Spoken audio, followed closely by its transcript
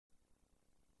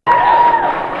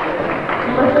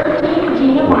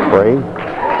Bray.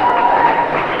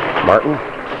 Martin.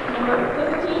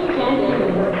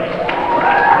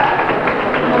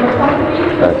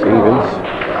 That's evens.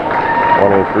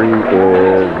 23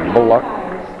 is Bullock.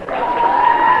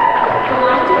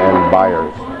 And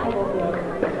Byers.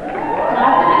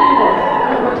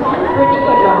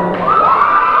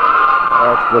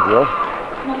 That's Goodrow.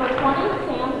 Number 20,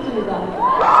 Sam Souza.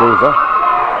 Souza.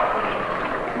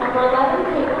 Number 11,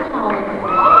 Caitlin Holland.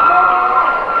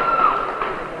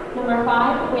 Number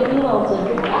 5, Whitney Wilson.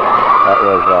 That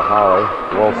was Holly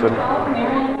Wilson. 12,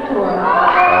 Marion Latour.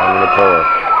 And Latour.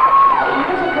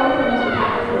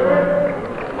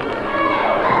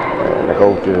 And the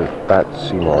coach is Pat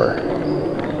Seymour.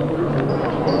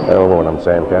 Hello, everyone. I'm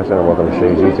Sam Casson and welcome to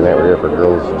Chazy. Tonight we're here for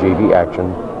girls JV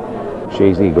action.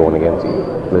 Chazy going against the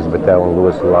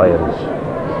Elizabethtown-Lewis Lions.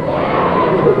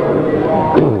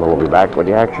 We'll be back with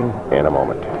the action in a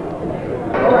moment.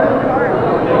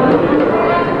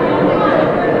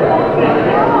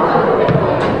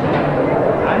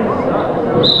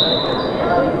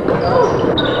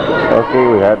 Okay,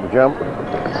 we had the jump.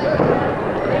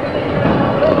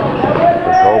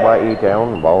 Control by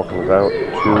E-Town. The ball comes out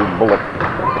to Bullock.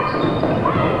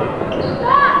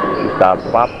 She stops,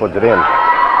 pop, puts it in.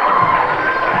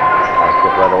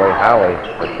 Right away, Howie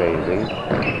for Chazy.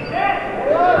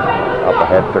 Up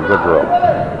ahead to Goodrow.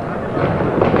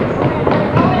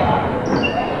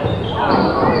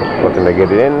 Looking to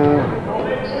get it in.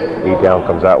 E-Town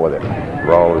comes out with it.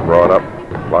 Ball is brought up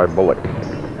by Bullock.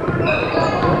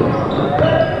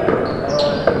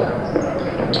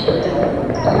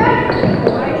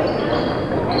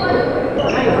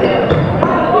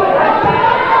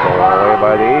 Going away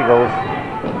by the Eagles.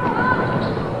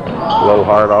 A little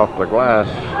hard off the glass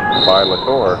by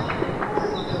Latour,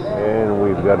 and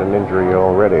we've got an injury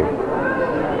already.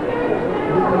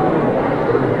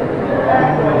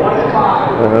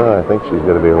 I think she's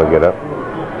going to be able to get up.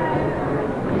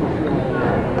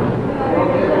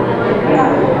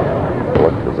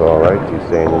 What is all right? She's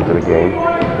staying into the game.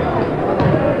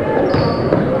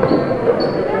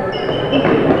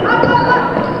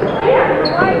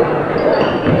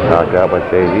 Knocked out by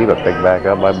Chazy, but picked back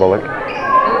up by Bullock.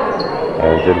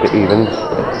 And it's into evens.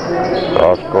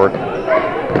 Cross court to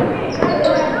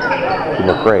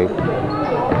McCray.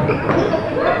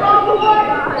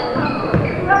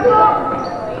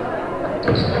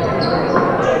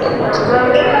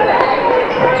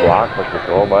 Block, but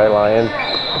controlled by Lions.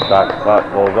 Shot clock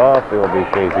goes off. It will be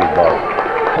Chazy's ball.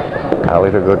 Holly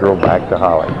to Goodrow, back to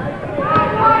Holly.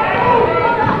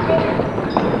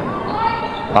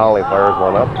 Holly fires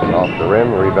one up, off the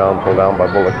rim. Rebound pulled down by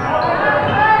Bullock.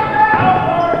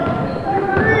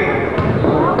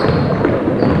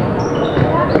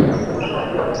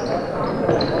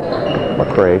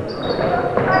 McCray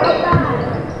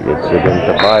gets it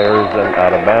into Byers and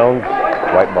out of bounds.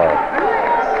 White ball.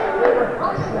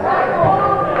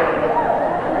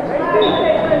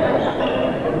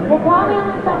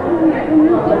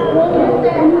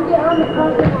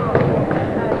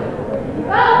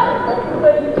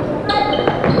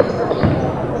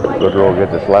 Goodrow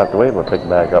gets it slapped away, but picked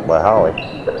back up by Holly.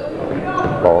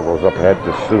 Ball goes up ahead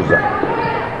to Souza.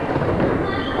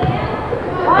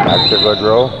 Back to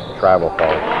Goodrow. Travel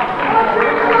foul.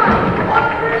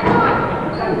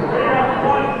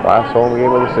 Last home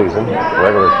game of the season,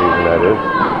 regular season that is.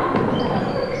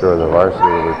 Sure, the varsity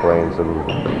will be playing some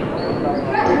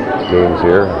games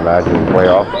here. Imagine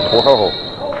playoffs. Whoa!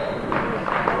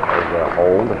 There's a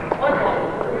hold.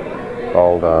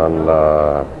 Called on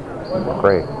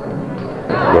McCray.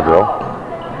 Goodrow.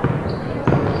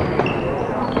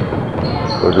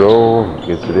 Goodrow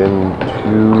gets it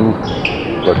into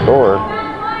Latour.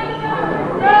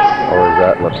 Or is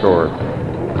that Latour?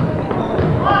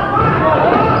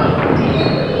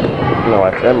 No,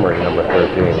 that's Emery, number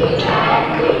 13.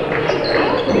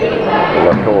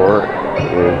 Latour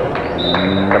is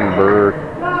number...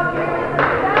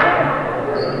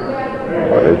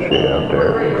 What is she out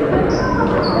there?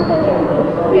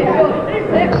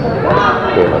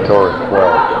 Okay, Latour is 12.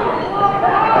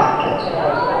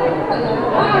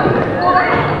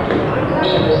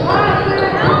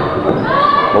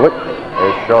 Bullock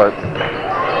is short.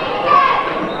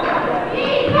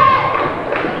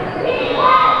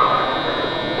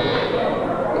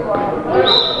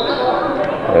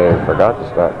 They forgot to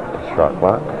start the shot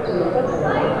clock.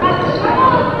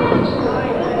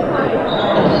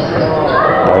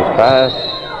 Nice pass,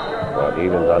 but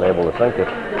Even's unable to sink it.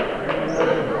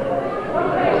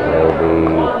 It'll be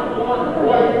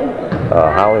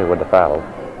Howie with the foul.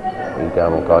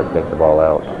 E-Town will take the ball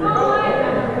out.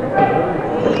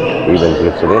 Evans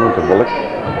gets it in to Bullock.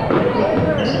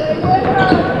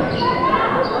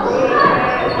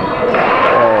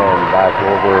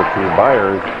 over to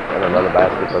Byers, and another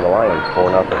basket for the Lions,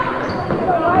 4-0.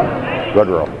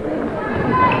 Goodrow.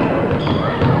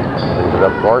 Brings it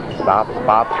up court, stops,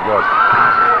 pops, good.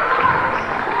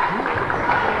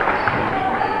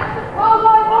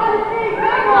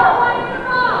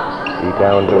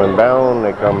 Down to inbound,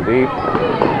 they come deep.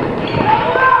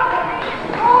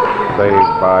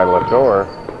 Saved by Latour.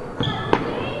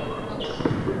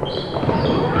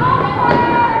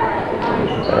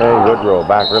 And Goodrow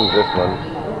back rims this one.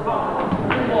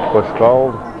 Push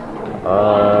called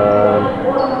on.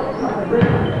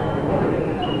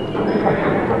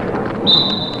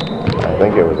 I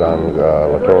think it was on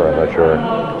Latour, I'm not sure.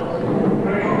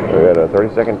 We had a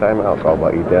 30-second timeout called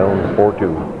by E-Town,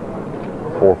 4-2.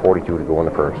 4:42 to go in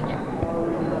the first.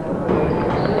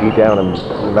 E-Town and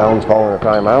Bounds calling a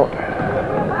timeout.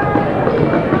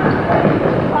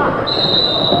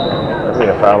 That'll be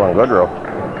a foul on Goodrow.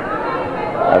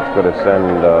 That's going to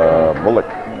send Bullock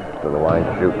to the line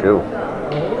to shoot too.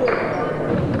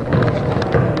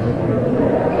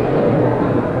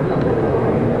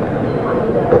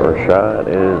 First shot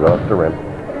is off the rim.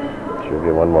 Should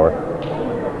get one more.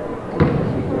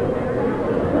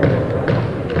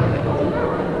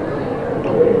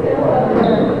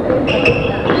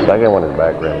 Second one is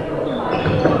back rim.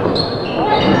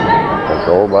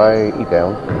 Controlled by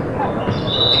E-Town.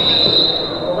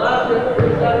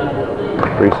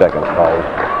 3 seconds called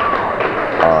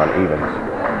on Evans.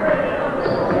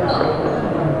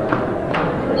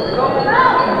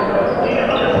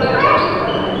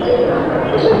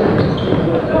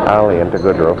 Alley into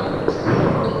Goodrow.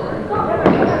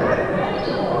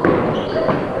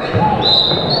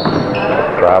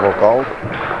 Travel called.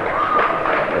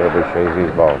 It'll be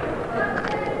Chazy's ball.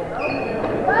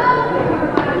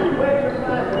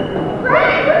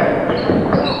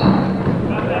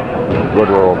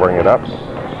 Goodrow will bring it up.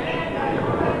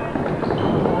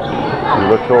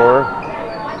 Latour.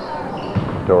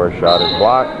 Latour's shot is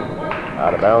blocked.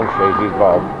 Out of bounds, Chazy's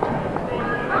ball.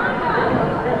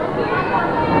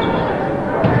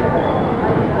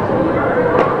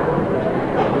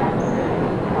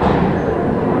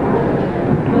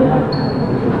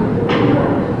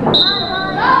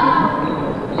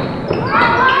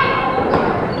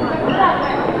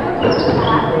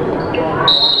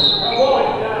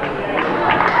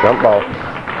 Jump ball.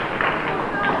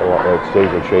 It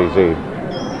stays with Chazy.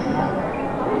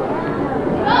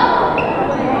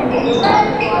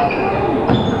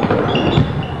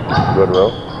 Goodrow.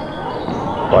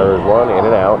 Fires one, in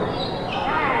and out.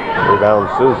 Rebound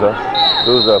Souza.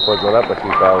 Souza puts one up, but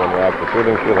she's fouled in the act of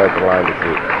shooting. She'll have the line to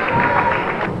shoot.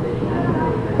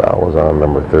 Foul was on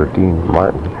number 13,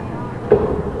 Martin.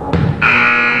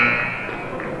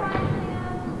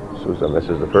 Souza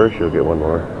misses the first, she'll get one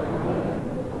more.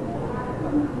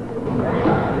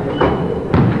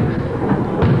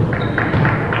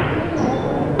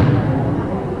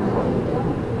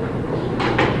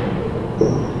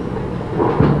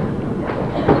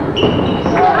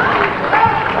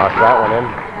 That one in.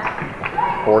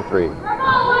 4-3.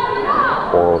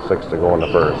 4:06 to go in the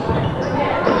first.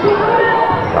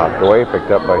 Knocked away,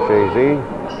 picked up by Chazy.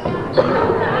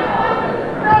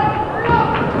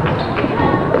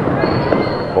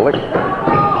 Bullock.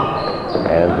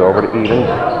 Hands over to Evans.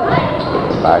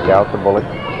 Back out to Bullock.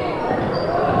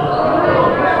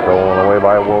 Stolen away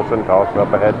by Wilson. Tossed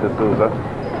up ahead to Souza.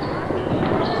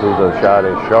 Souza's shot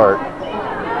is short.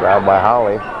 Grabbed by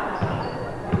Holly.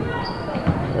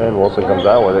 And Wilson comes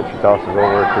out with it. She tosses over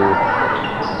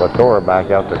to Latour, back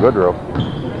out to Goodrow.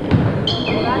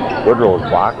 Goodrow is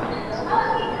blocked.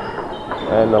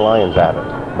 And the Lions at it.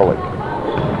 Bullock.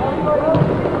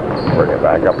 Bring it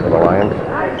back up to the Lions.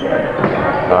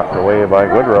 Knocked away by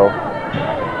Goodrow.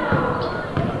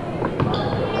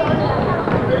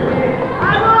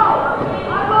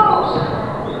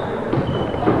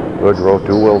 Goodrow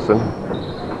to Wilson.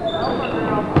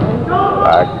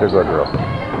 Back to Goodrow.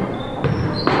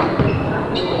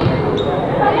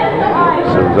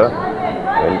 Souza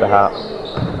into Howie.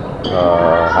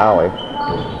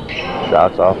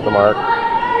 Shots off the mark.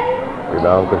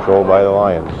 Rebound controlled by the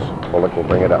Lions. Bullock will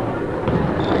bring it up.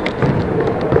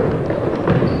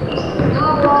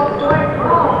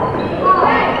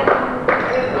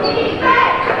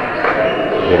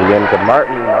 Hit again to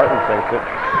Martin. Martin sinks it.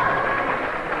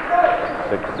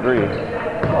 6-3.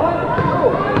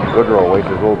 Goodrow wastes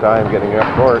his little time getting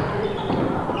up court.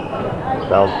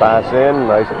 Bounce pass in,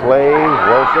 nice play,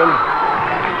 Wilson,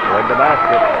 led the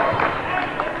basket.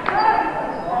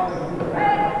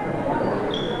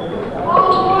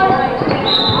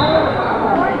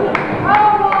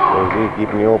 Chazy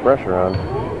keeping the old pressure on.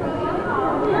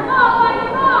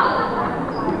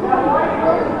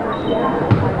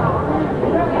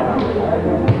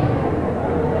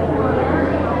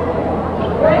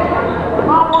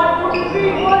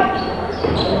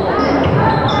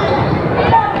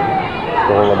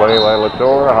 away by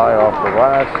Latour, high off the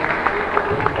glass.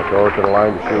 Latour to the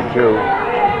line to shoot 2.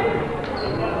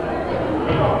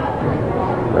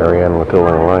 Marianne Latour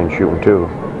on the line shooting 2.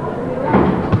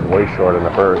 Way short in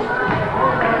the first.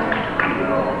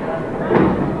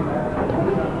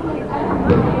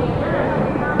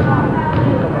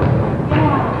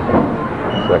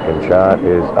 Second shot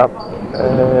is up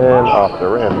and off the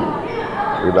rim.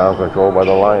 Rebound controlled by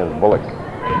the Lions. Bullock.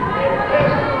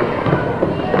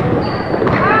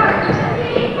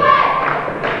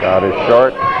 Shot is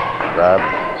short. Grab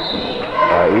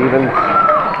Evans.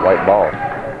 White ball.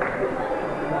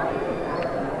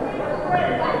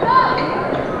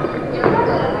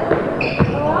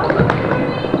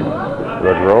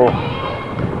 Good roll.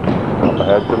 Up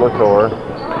ahead to Latour.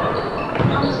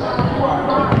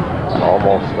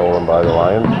 Almost stolen by the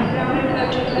Lions.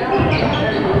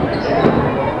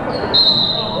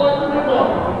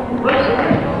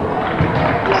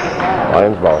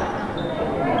 Lions ball.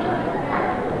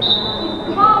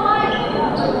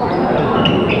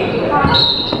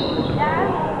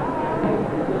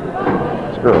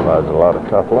 This girl has a lot of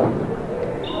tough luck.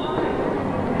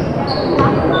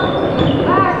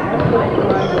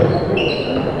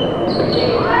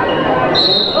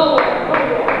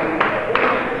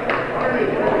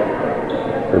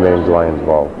 Remains Lions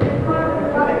ball.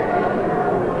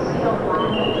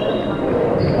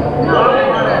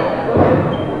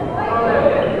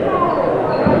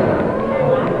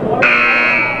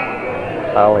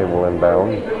 Alley will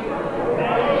inbound.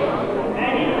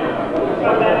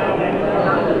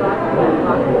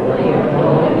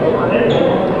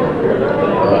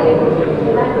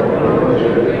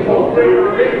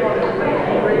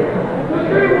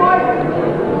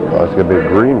 Well, it's going to be a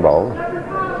green ball.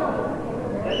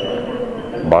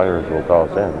 Byers will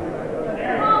toss in.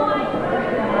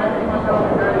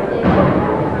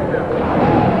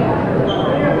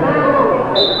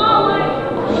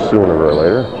 Sooner or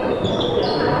later.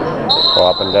 Go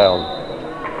up and down.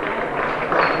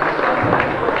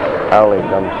 Alley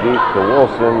comes deep to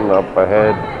Wilson, up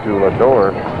ahead to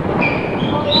Latour.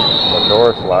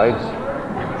 Latour slides.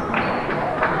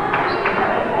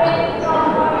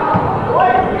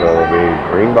 So it'll be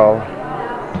green ball.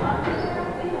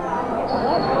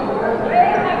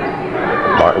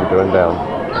 Martin to inbound.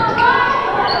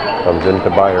 Comes into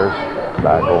Byers.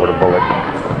 Back over to Bullock.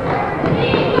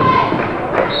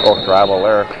 Oh, travel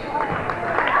there.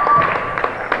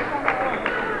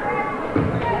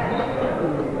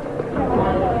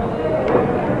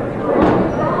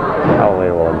 Howley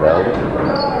will inbound.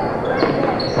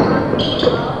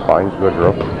 Finds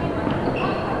Goodrow.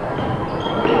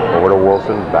 Over to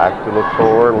Wilson. Back to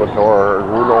Latour. Latour,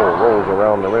 rolls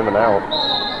around the rim and out.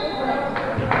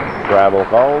 Travel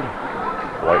called.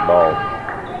 White ball.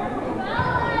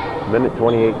 Minute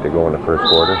 28 to go in the first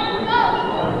quarter.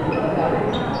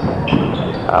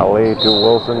 Alley to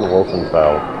Wilson. Wilson's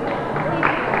foul.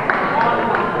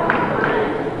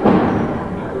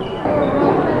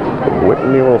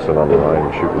 Whitney Wilson on the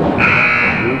line shooting.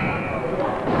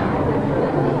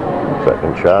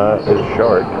 Second shot is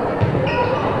short.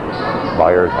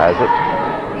 Byers has it.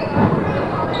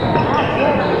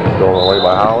 Stolen away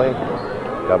by Holly.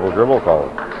 Double dribble call.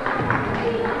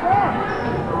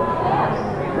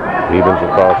 Evans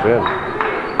will toss in.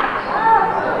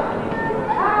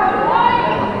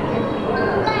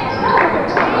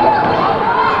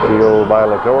 Steal by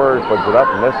Latour, puts it up,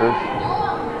 misses.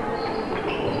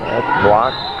 That's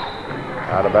blocked.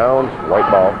 Out of bounds, white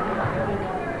ball.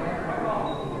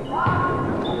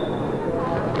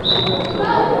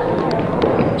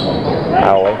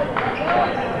 Howley.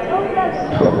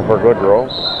 Looking for Goodrow.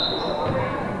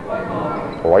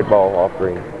 White ball off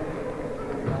green.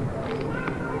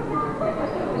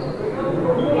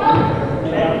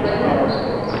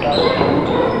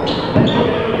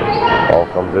 Ball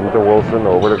comes into Wilson,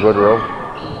 over to Goodrow.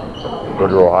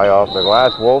 Goodrow high off the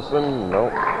glass. Wilson,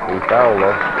 nope, he fouled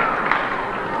though.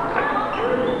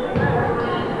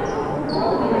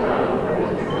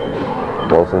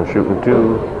 Wilson shooting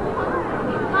 2.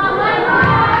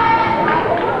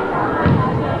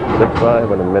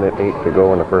 6-5 and a minute 8 to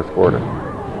go in the first quarter.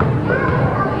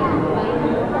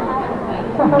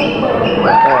 Nothing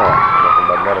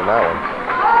but net in that one.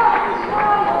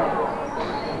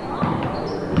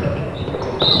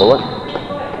 Bullock.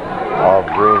 Off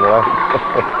green left.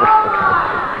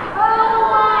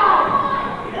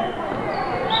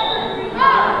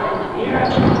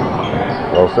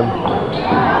 Wilson.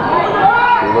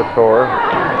 To Latour.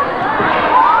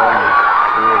 And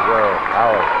here's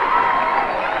Howard.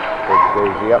 Puts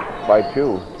Chazy up by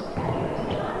 2.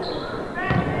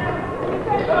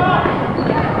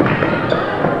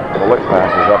 Bullock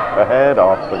passes up ahead,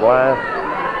 off the glass.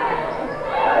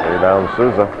 Rebound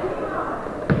Souza.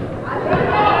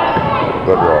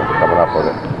 Goodrow coming up with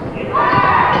it.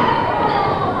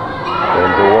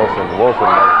 Into Wilson. Wilson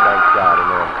makes a nice shot in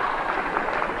there.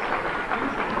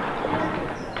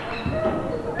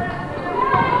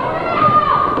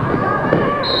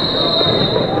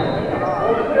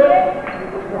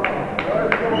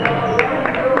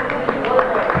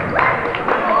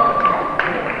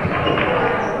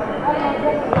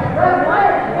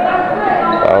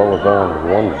 Foul was on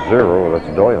 1-0. That's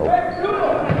Doyle.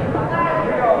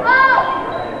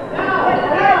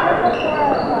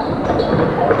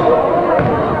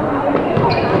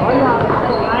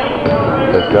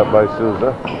 Picked up by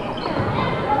Souza.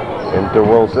 Into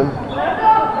Wilson.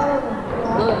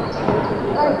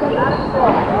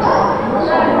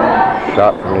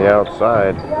 Shot from the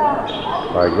outside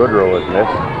by Goodrow was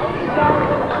missed.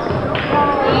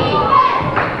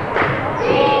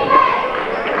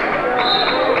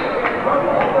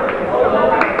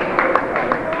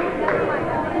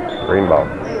 Green ball.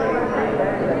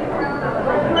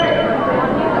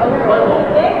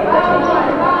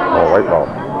 Oh, white ball.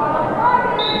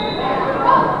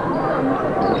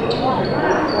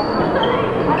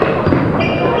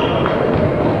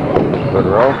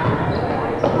 Goodrow.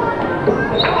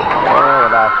 Oh, a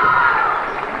basket.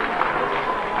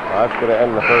 Well, that's going to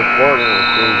end the first quarter.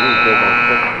 Chazy taking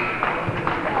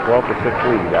a 12-6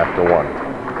 lead after 1.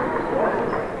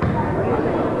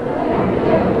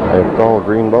 They've called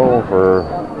green ball for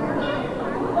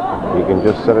you can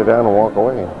just set it down and walk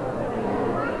away.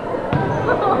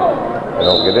 They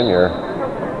don't get in here.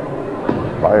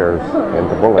 Fires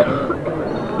into Bullock.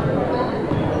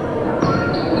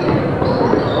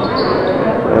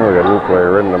 And we got a new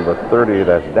player in, number 30,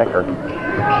 that's Decker.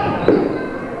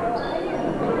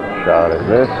 Shot is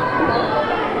missed.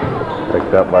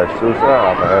 Picked up by Sousa,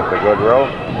 off ahead to Goodrow.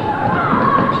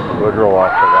 Goodrow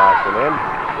off the glass and in.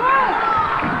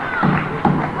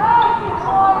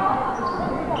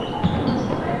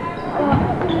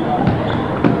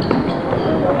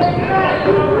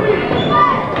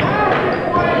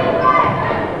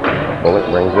 Bullock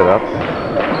brings it up.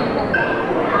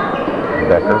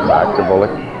 Decker back to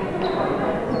Bullock.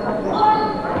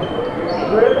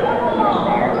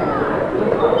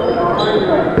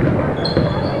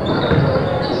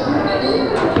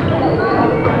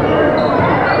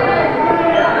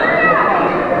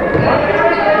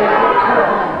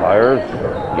 Fires.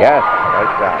 Yes,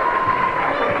 nice shot.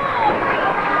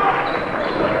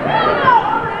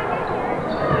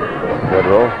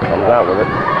 Goodrow comes out with it.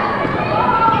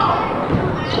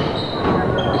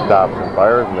 Stops and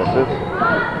fires, misses.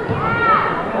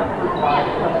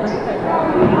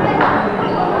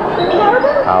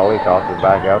 Howley tosses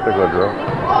back out to Goodrow.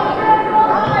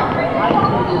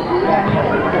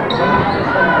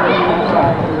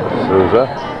 Souza.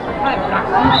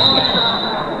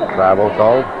 Travel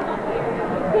called.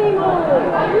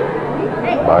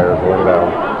 Myers went down.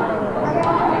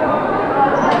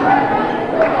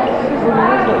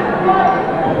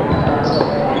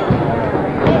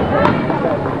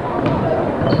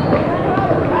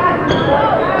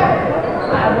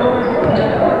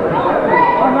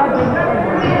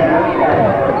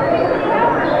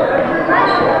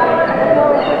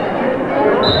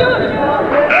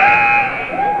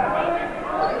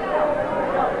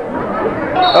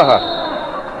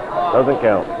 Doesn't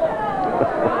count.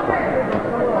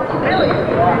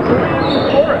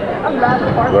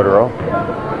 Goodrow.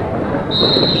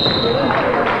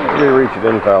 We reached an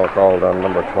in-foul called on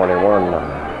number 21,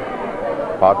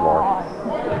 Podmore.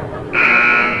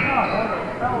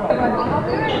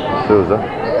 Souza.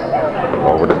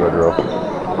 Over to Goodrow.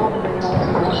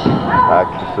 Back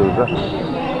to Souza.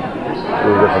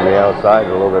 Souza from the outside, a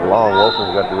little bit long.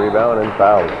 Wilson's got the rebound and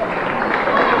fouled.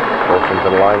 Wilson to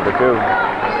the line for 2.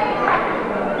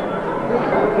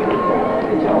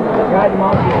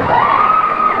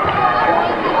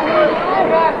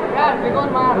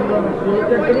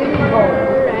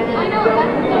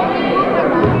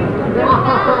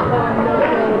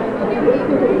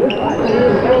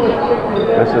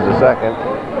 This is the second.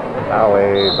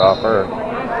 Howley's off her.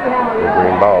 The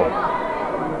green ball.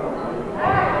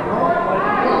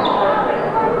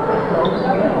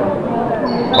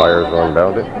 Fires one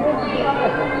bounded.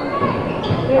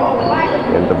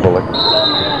 Into Bullock.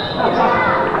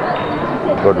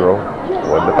 Goodrow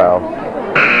with the foul.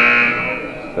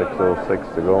 6:06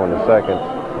 to go in the second.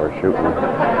 We're shooting.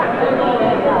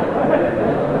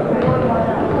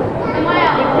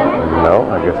 No,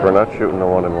 I guess we're not shooting the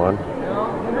 1-and-1.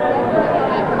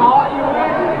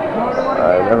 I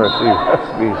never see us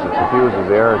be as confused as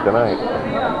they are tonight.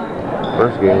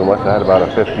 First game, we must have had about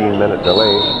a 15-minute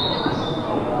delay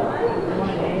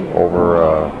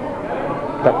over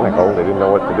technical. They didn't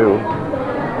know what to do.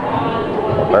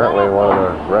 Apparently one of the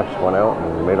refs went out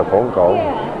and made a phone call.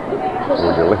 We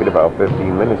were delayed about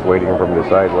 15 minutes waiting for them to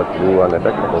decide what to do on the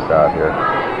technical shot here.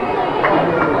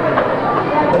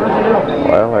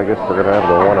 Well, I guess we're going to have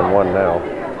the 1-and-1 now.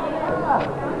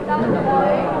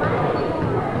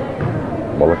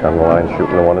 Bullock on the line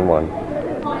shooting the 1-and-1.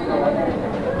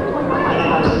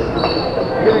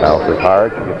 Bounces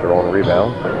hard. She gets her own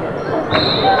rebound.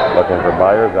 Looking for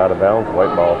Byers, out of bounds,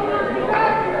 white ball.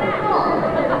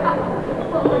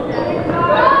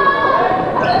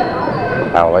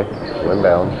 Howley,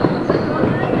 inbound.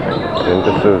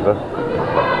 Into Souza.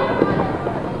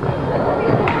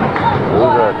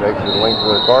 Souza takes his length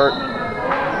of the court.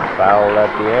 Foul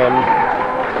at the end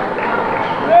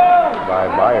by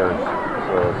Byers.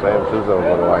 So Sam Souza will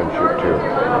go to line shoot too.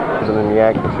 Isn't in the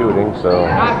act of shooting, so.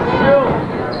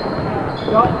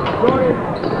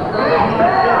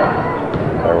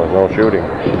 There was no shooting.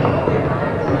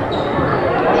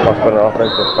 Must have been an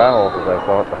offensive foul, because I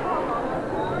thought.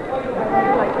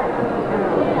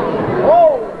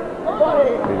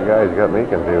 These guys got me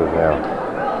confused now.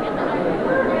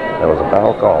 There was a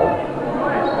foul called.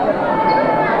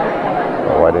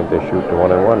 Well, why didn't they shoot the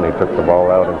 1-and-1? They took the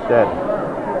ball out instead.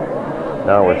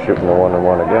 Now we're shooting the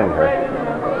 1-and-1 again here.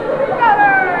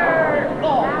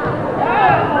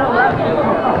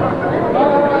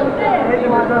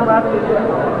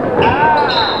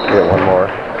 Get one more.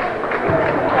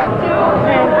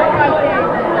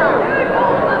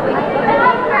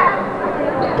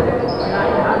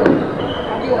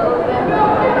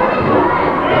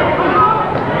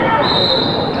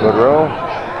 Good roll.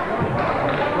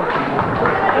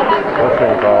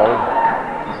 Pushing called.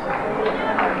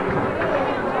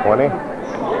 20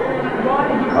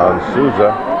 on Souza.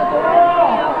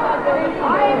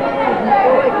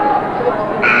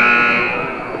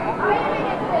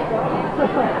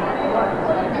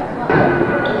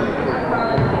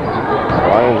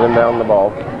 Lions inbound the ball.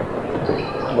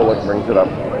 Bullock brings it up.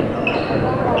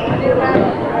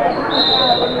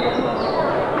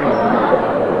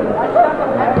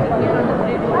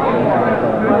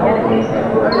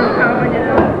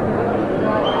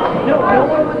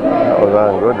 That was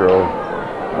on Goodrow,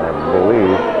 I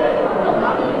believe.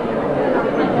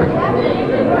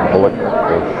 Bullock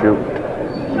will shoot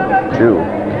 2.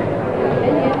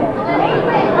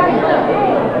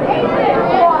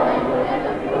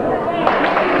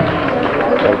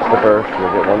 Takes the first,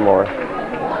 we'll get one more.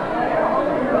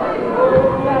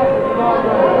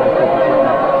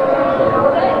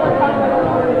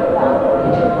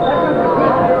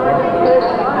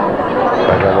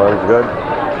 Second one's good.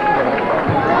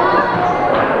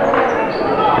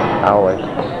 Howley.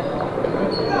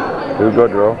 To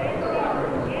Goodrow.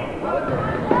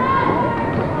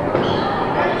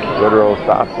 Goodrow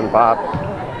stops and pops.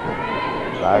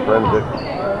 Back runs it.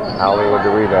 Howley with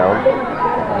the rebound.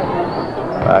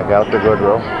 Back out to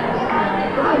Goodrow.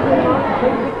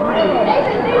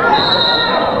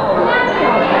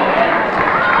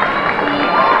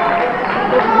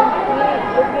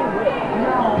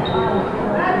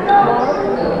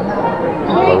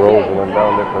 The Rolls will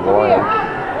inbound it for the Lions.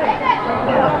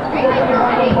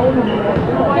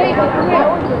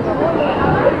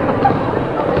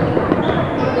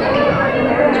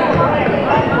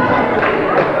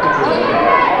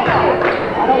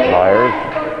 Myers,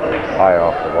 high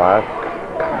off the glass.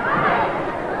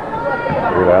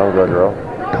 Rebound, Goodrow.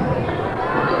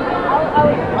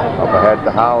 Up ahead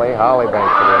to Holly. Holly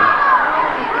banks it in.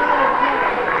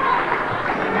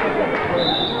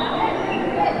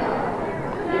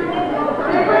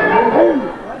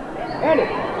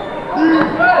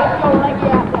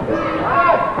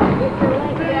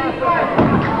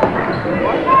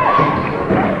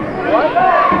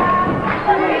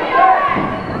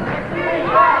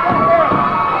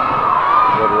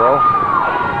 Goodrow.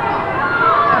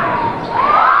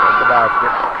 At the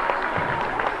basket.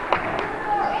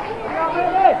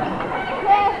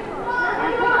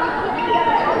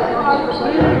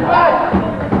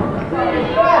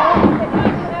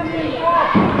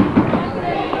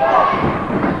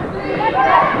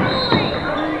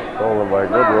 Stolen by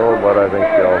Goodrow, but I think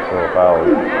she also fouled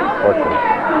pushing.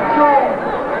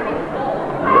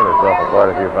 She got herself quite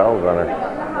a few fouls on her.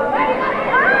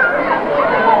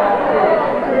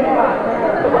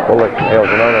 Bullock nails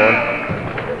another one.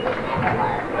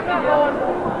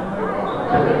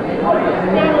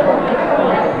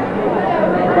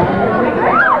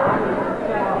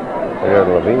 There's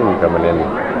Levine coming in.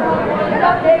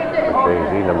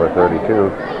 Chazy, number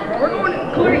 32.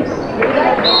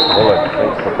 Bullet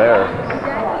takes the pair.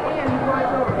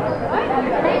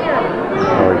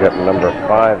 Now we got number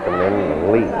 5 coming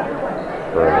in, Lee,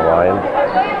 for the Lions.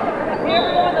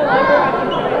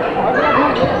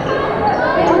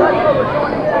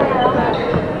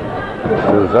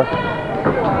 Souza.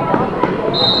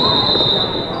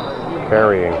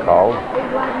 Carrying called.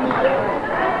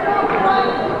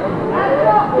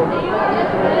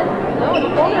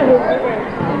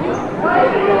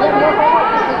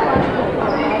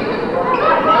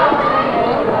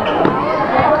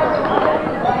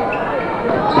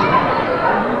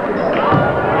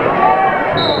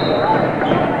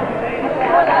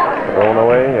 Thrown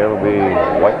away, it'll be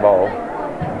white ball.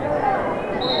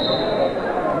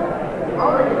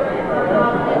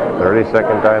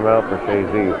 30-second timeout for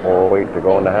Chazy. 4:08 to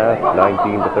go in the half.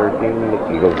 19-13. The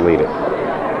Eagles lead it.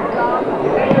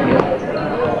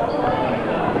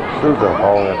 Souza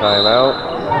calling a timeout.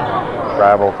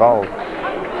 Travel called.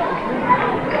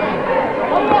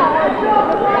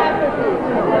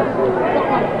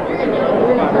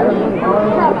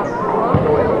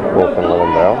 Wilson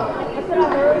rolling down.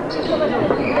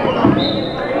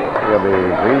 It'll be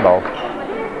green ball.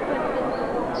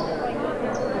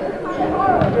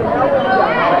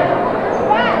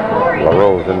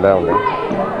 LaRose inbounding.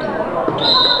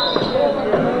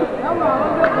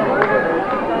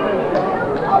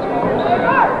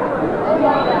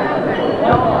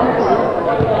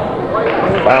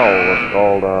 Foul was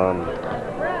called on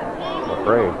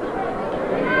McRae.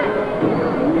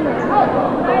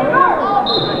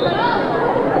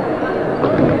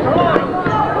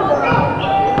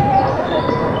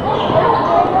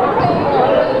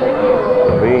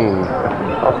 Levine,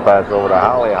 tough pass over to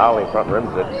Holly. Holly front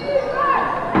rims it.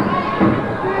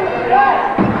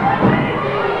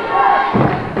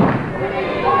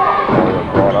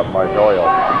 Brought up by Doyle.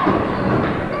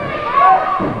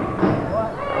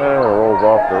 And rolls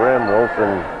off the rim.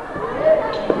 Wilson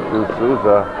to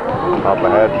Souza. Up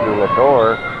ahead to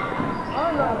Latour.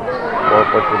 Latour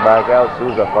puts it back out.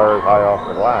 Souza fires high off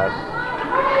the glass.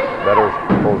 Betters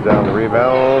pulls down the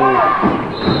rebound.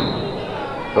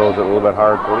 Throws it a little bit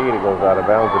hard to lead. It goes out of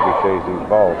bounds. It'll be Chazy's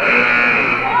ball.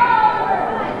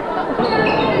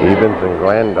 Evans and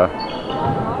Glenda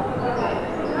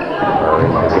are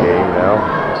into the game now.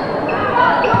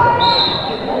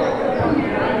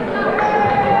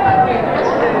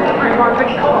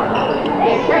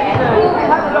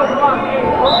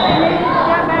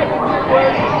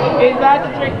 It's not to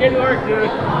check good work,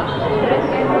 dude.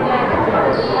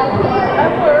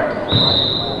 That works.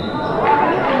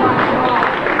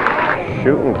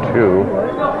 Shooting 2.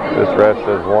 This rest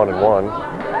says 1 and 1.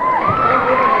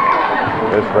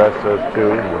 This rest says 2.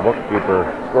 The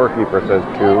scorekeeper says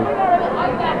 2.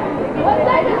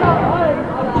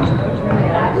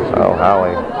 Oh,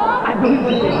 Howie.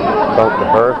 Sunk the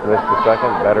first, missed the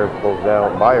second. Betters pulls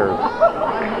down. Byers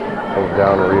pulls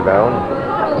down the rebound.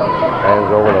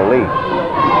 Hands over to Lee.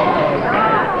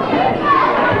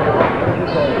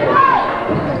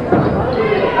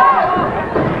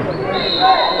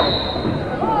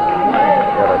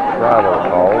 Got a travel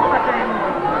call.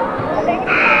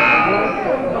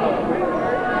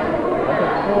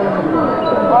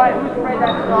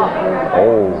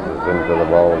 Olds is into the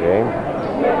ball game.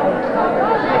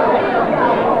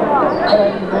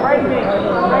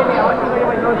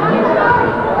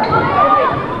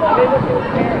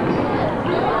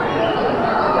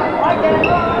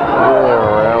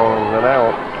 Around and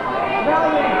out.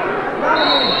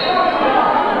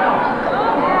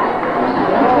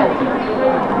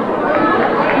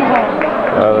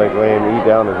 I think Liam E.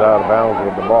 down is out of bounds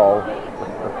with the ball.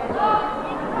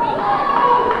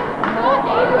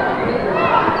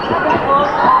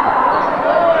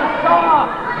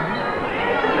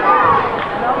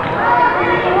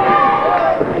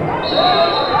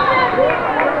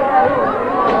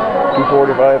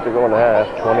 2:45 to go in the half,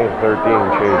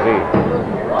 20-13 Chazy.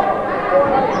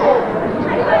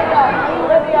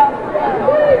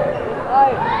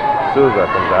 Souza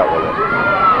comes out with it.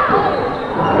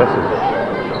 Misses it.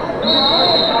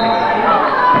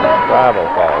 Travel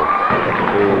calls.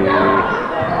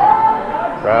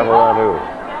 Travel on who?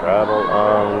 Travel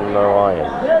on the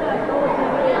Lions.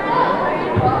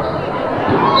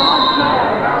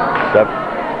 Step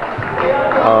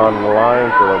on the line,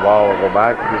 so the ball will go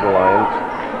back to the Lions.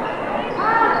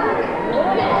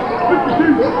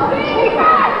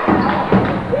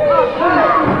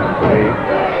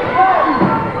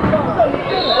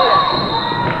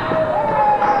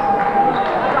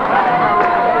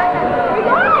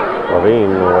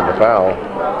 Levine with the foul.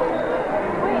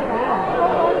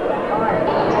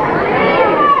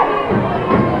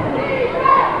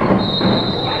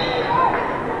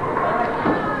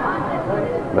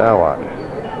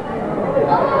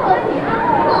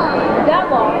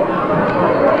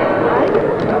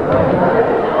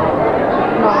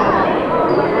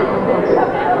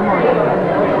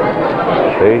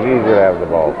 Chazy should have the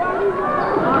ball.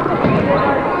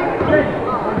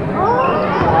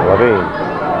 Levine.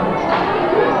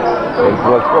 Into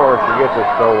the score. She gets it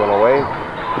stolen away.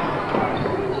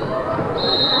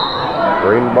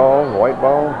 Green ball, white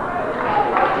ball.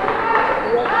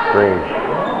 Green.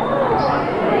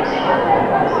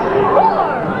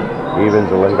 Evens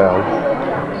will inbound.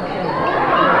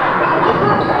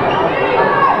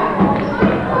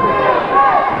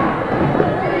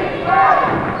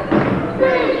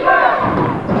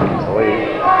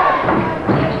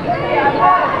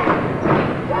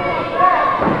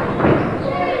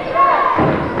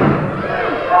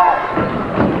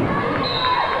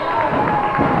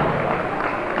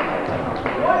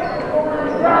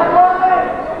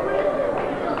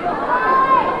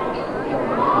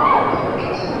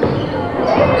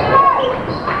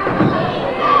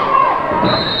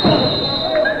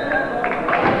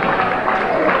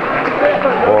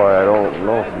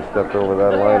 Stepped over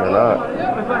that line or not.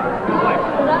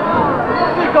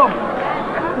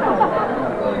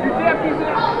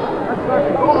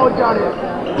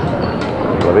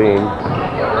 Levine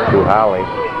to Holly.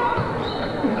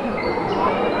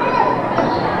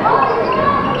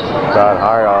 Shot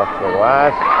high off the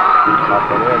glass.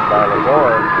 Up and in by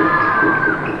Lador.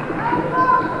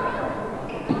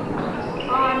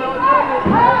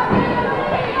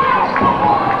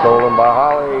 Stolen by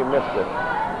Holly, missed it.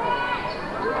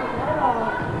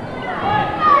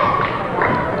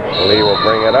 Lee will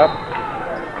bring it up.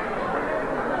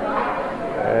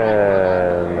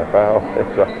 And the foul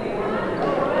is up.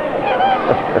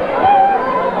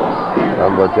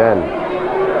 Number 10.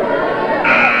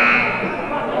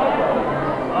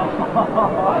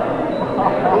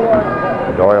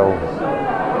 Doyle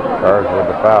charged with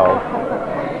the foul.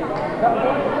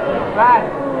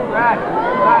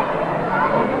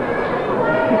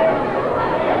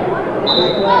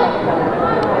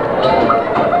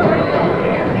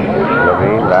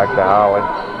 Levine back to Holly.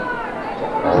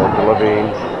 Over to Levine.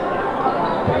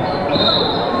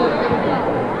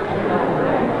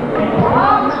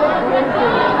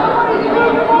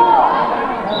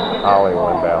 Holly will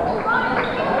inbound.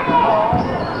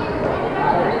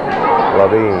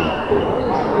 Levine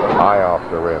high off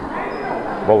the rim.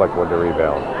 Bullock with the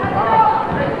rebound.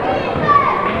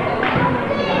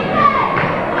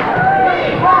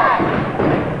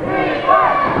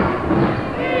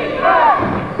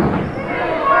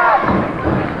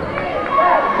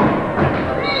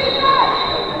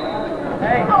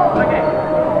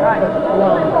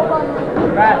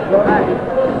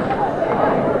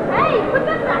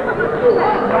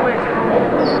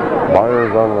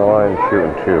 Myers on the line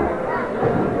shooting 2.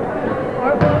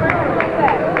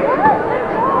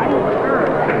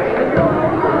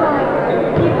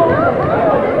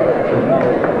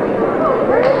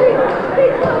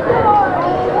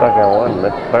 Second one,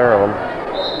 missed pair of them.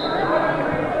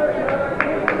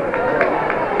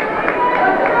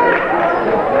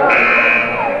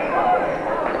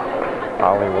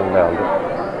 Holly will down it.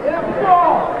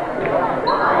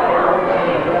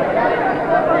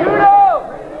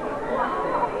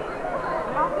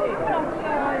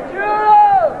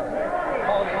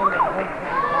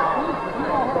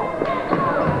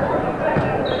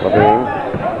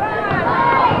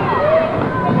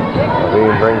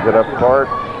 Levine brings it up court.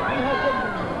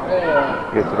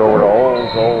 Gets it over to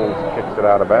Olds. Olds kicks it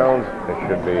out of bounds. It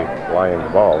should be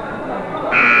Lions' ball.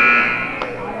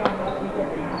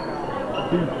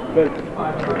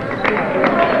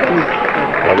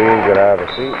 Levine get out of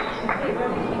the seat.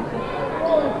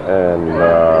 And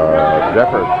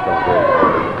Jeffers comes in.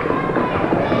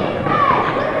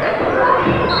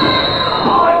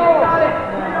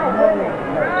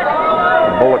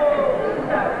 Bullock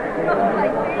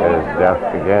is deaf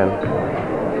again.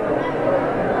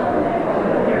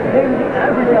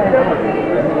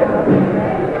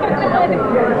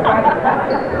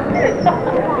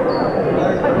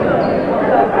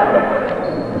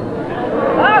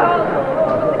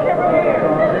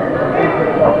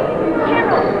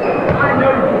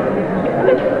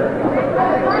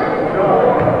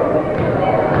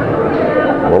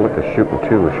 Bullock is shooting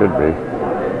 2, it should be.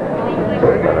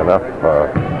 Got enough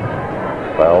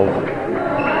fouls.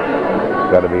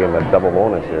 Got to be in the double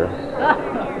bonus here.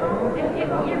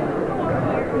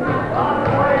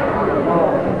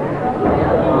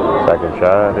 Second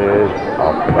shot is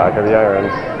off the back of the iron.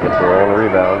 Gets her own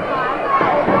rebound.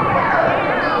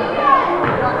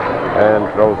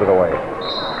 And throws it away.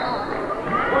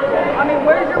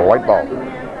 A white ball.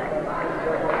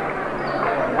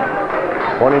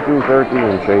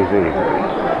 22-13 Chazy.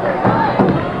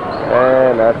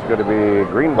 And that's going to be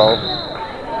green ball.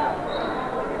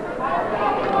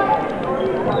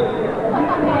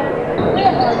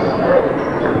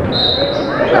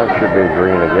 Should be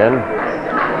green again.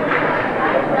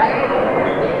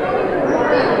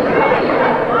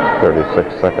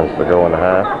 .36 seconds to go in the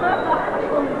half.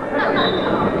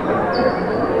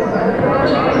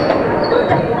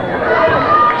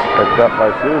 Picked up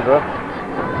by Souza.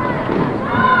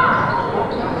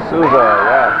 Souza,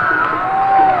 yes.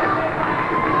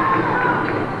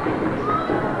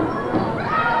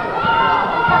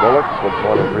 Bullock with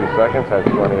 23 seconds, has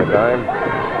plenty of time.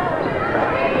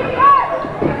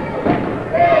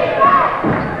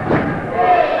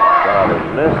 Shot is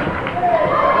missed.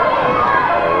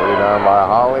 Rebound by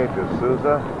Holly to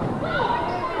Souza.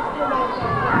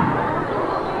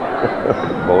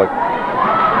 Bullock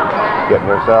getting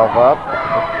herself up.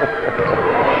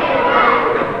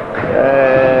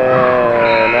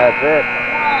 And that's it.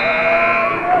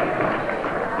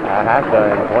 At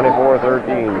halftime,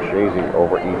 24-13, Chazy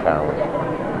over E-Town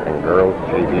in girls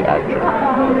JV action.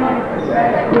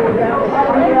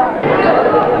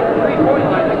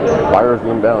 Flyers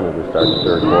went down as we start the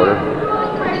third quarter.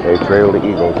 They trail the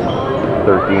Eagles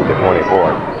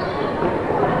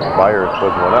 13-24. Byers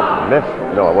puts one up, missed.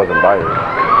 No, it wasn't Byers.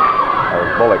 That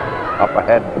was Bullock up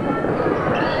ahead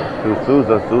to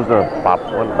Souza. Souza pops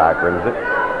one, back rims it.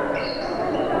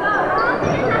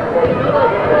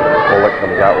 Bullock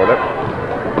comes out with it.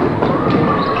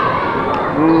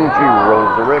 She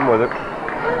rolls the rim with it.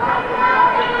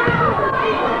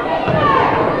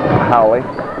 Howley.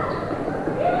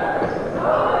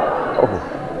 Oh.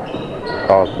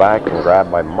 Tossed back and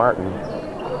grabbed by Martin.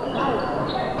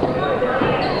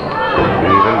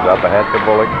 Evens up ahead to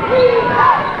Bullock.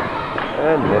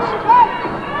 And missed.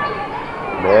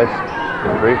 Missed.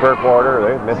 3 per quarter.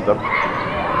 They missed them.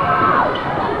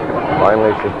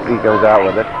 Finally, she comes out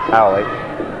with it. Howley.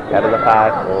 Out of the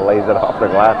pass. Lays it off the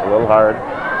glass a little hard.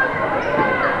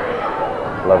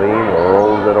 Levine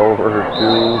rolls it over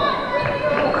to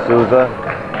Souza.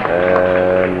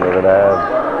 And we're going to have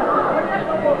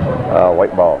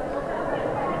white ball.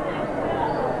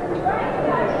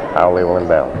 Howley will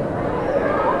inbound.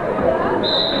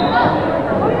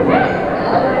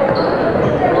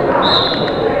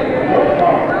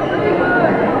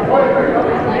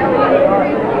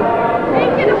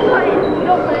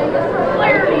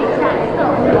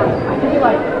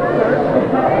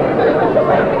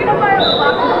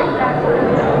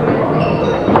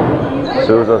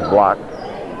 Souza's blocked.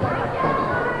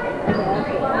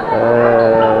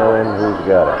 And who's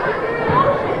got it?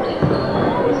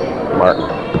 Martin.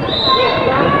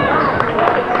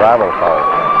 Travel call.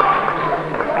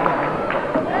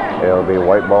 It'll be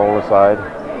white ball on the side.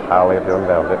 Howley if you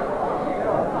inbound it.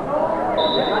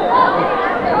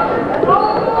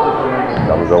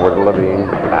 Comes over to Levine.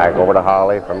 Back over to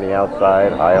Holly from the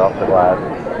outside. High off the glass.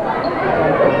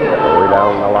 Way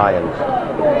down the Lions.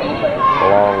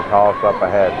 Long toss up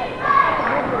ahead.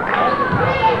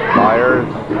 Byers.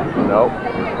 Nope.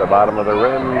 Just the bottom of the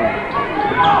rim.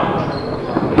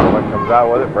 Bullock comes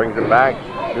out with it. Brings it back.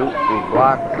 Shoots. He's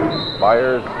blocked.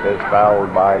 Byers is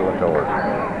fouled by Latour.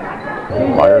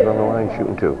 Byers on the line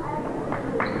shooting 2.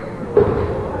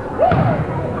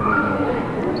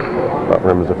 But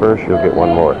rims the first. She'll get one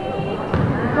more.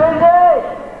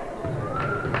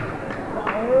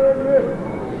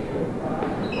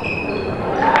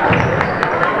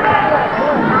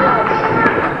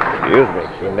 Excuse me,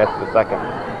 she nets the second.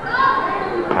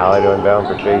 Howley doing down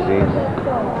for Chazy.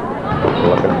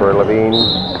 Looking for Levine.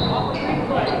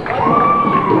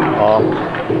 Off.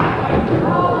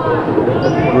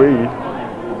 Green.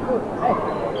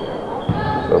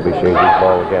 So it'll be Chazy's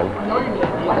ball again.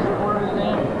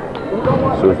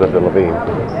 Souza to Levine.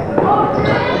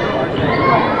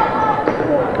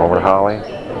 Over to Holly.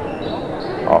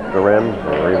 Off the rim.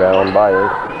 Rebound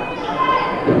Byers.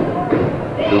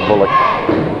 To Bullock.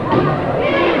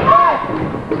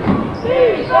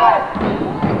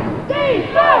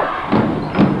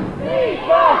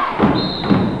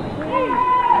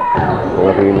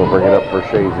 Levine will bring it up for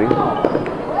Chazy.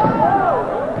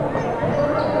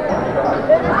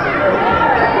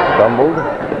 Stumbled.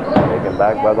 Taken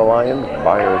back by the Lions.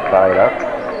 Byers tied up.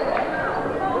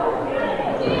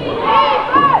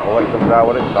 Bullock comes out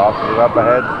with it. Tosses it up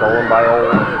ahead. Stolen by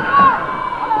Olds.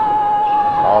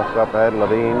 Toss up ahead.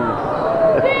 Levine.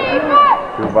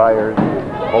 2 Byers.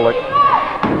 Bullock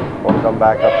will come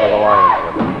back up for the Lions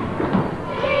with it.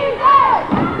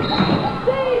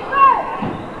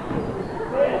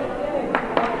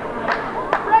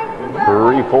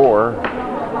 3-4.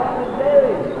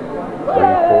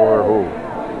 3-4 who?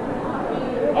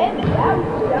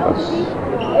 That's, I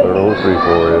don't know who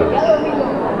 3-4 is.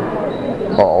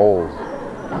 Oh, Olds.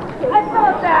 Get the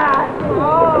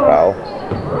foul.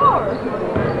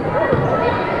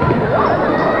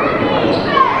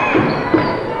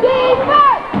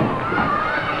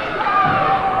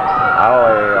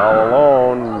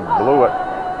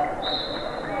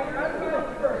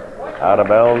 Out of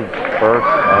bounds, first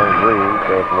on green,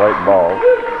 so it's white ball.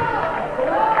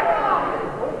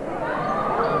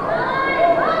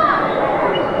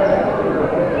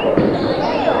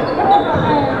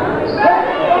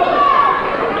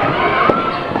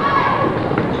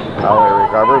 Alley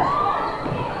recovers.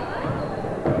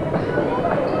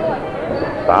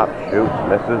 Stops, shoots,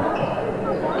 misses.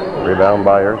 Rebound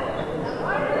Byers.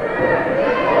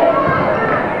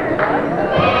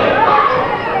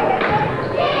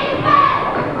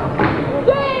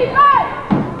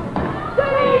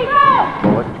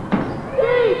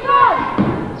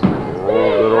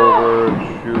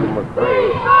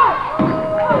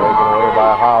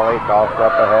 Tossed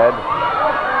up ahead.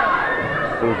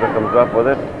 Souza comes up with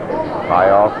it. High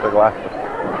off the glass.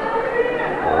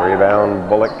 Rebound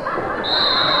Bullock.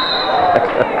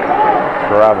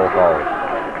 Travel call.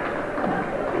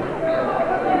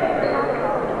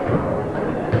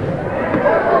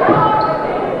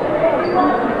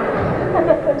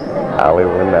 Alley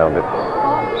will inbound it.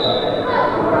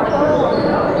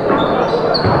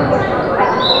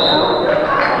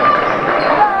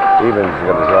 Evans is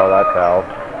going to draw that foul.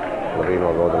 Levine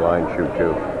will go to the line, shoot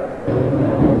two.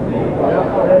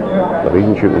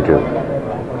 Levine shooting two.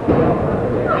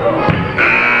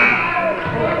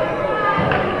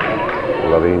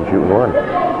 Levine shooting one.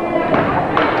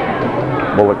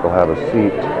 Bullock will have a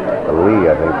seat. Lee,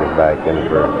 I think, is back in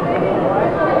for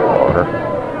order.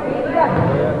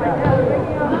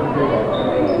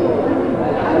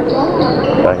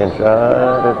 Second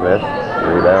shot is missed.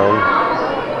 Rebound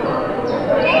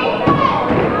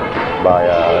by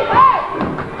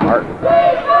Martin.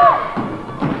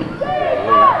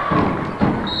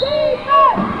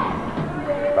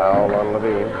 Foul on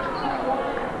Levine.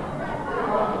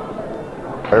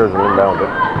 There's an inbound it.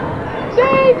 He's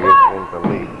in for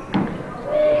Lee.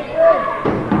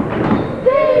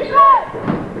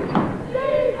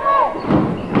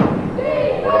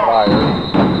 Over to Byers.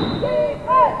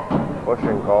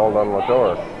 Pushing called on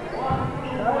Latour.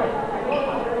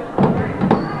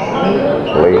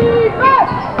 Lee.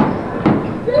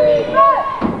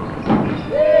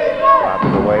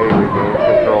 Slaps away, regains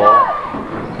control.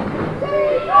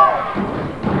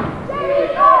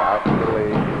 Out to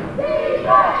Lee.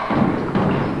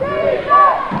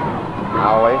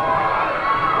 Howley.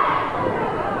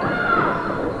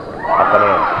 Up and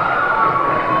in.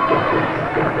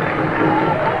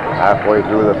 Halfway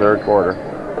through the third quarter.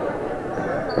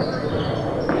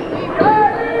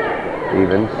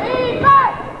 Evans.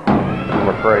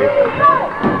 McCray.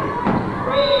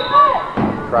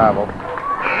 Travel.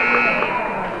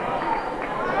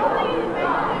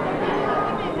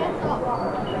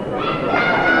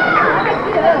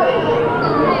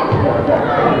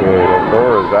 The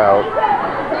door is out.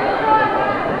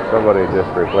 Somebody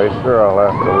just replaced her. I'll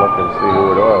have to look and see who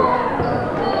it was.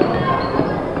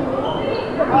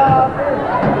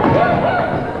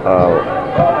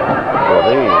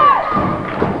 Levine.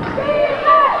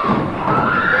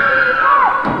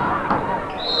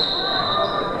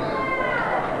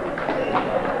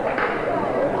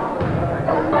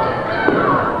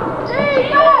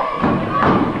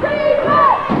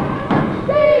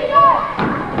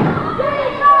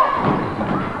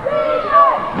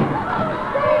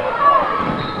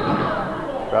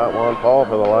 Shot one fall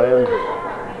for the Lions.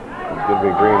 It's going to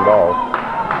be green ball.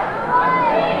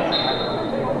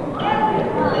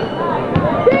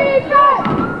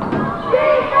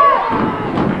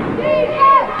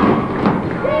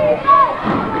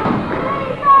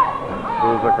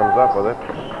 Souza comes up with it.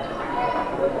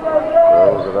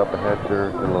 Throws it up ahead to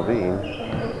Levine.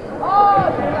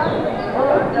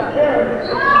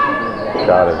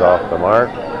 Shot is off the mark.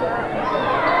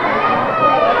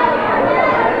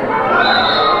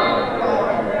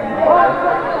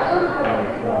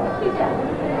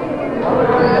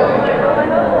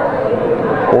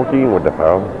 With the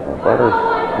foul. As far as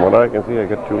what I can see, I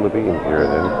got two Levines here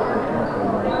then.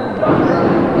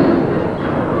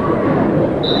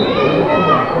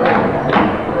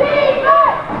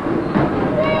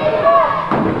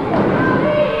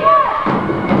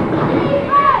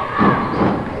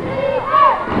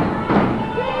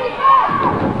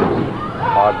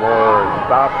 Podmore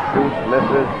stops, shoots,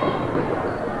 misses.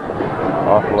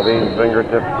 Off Levine's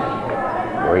fingertips.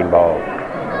 Green ball.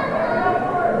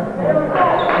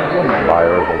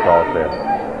 Byers will toss in.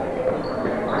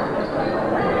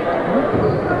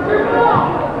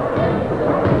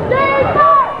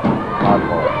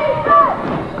 Podmore.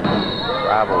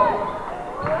 Travel.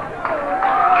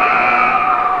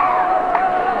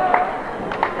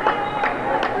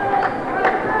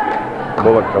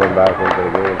 Bullock coming back into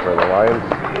the game for the Lions.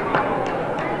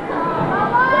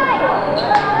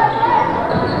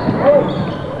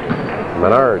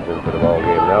 Menard's into the ball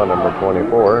game now, number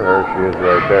 24. There she is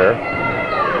right there.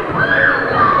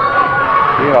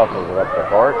 She also got up the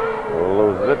court,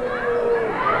 loses it.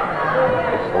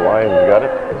 The Lions got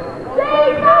it.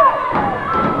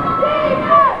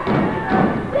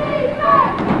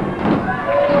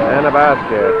 And a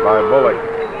basket by Bullock.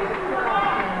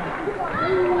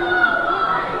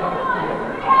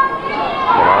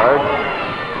 Menard.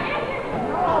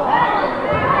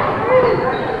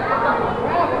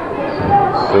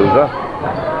 Souza.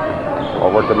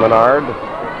 Over to Menard.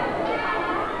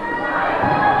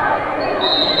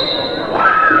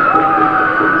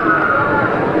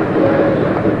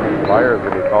 Fires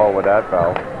will be called with that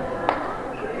foul.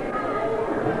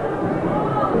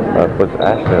 That puts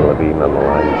Ashley Levine on the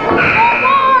line to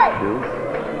shoot.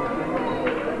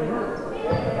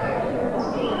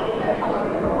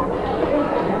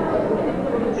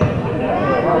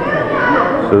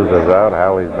 Souza's out,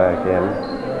 Howie's back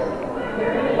in.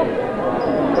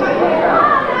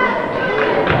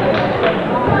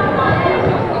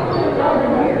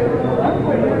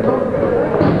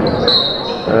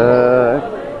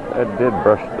 That did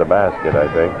brush the basket, I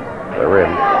think, the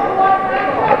rim.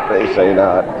 But they say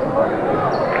not.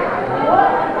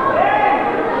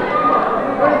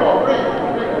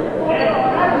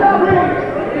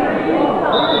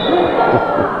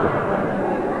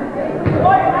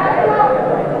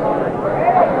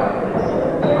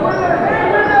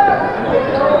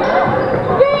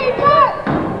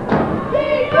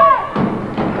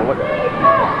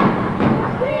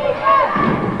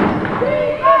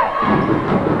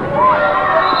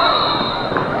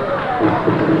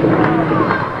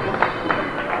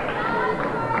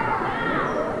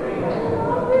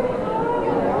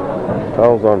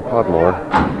 Foul's on Podmore.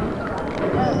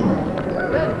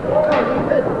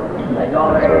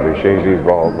 So it'll be Chazy's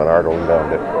ball, Menard will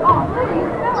inbound it.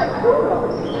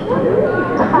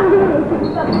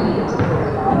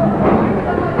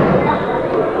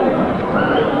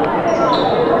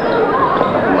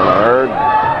 Menard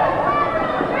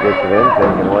gets it in,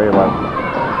 taking away left.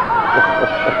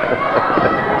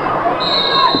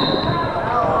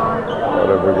 What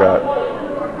have we got?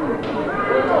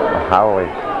 Howie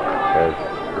has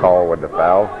call with the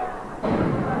foul.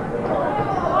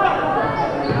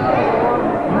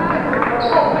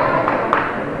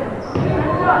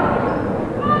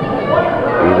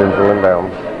 Evans will inbound.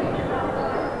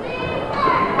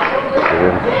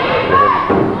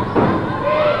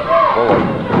 Bullock.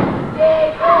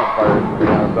 Fires to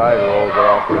the outside, rolls it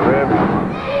off the rim.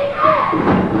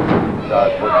 Shot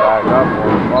put back up for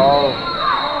the ball.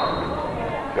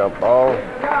 Jump ball.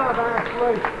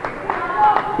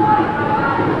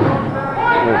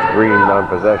 It's Green on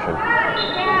possession.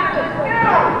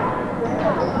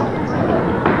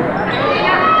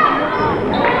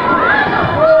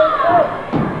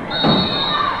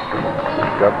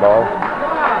 Jump ball.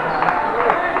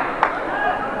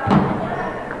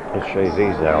 It's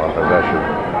Chazy's now on possession.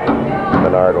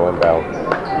 Menard will inbound.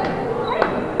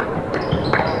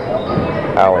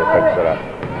 Alley picks it up.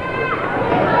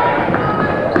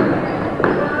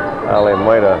 Alley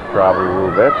might have traveled a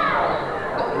little bit.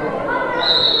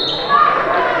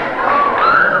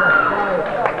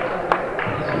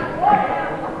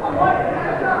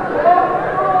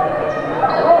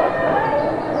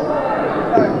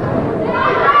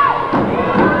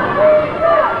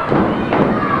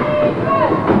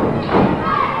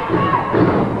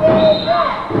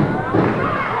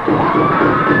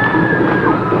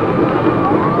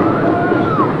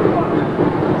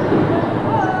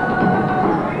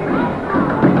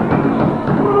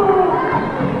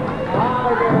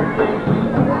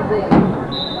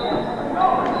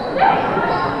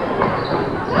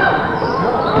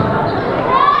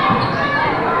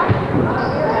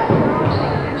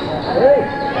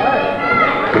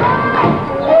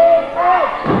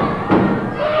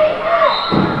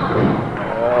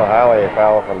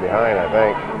 Foul from behind, I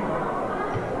think.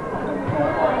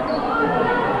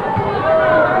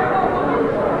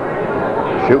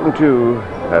 Shooting two.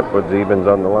 That puts Evans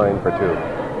on the line for two.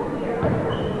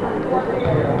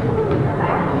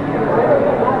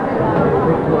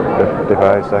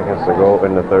 $55 seconds to go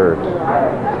in the third.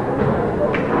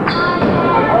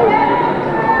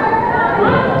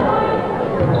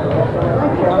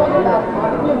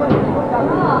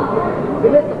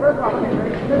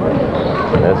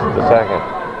 Missed the second.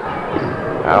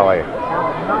 Alley. Up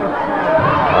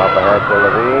ahead to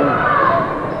Levine.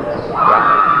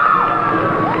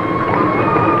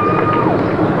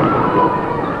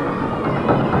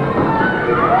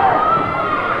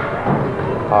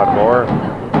 Podmore.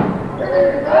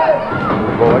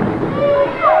 Bullock.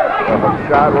 The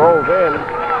shot rolls in.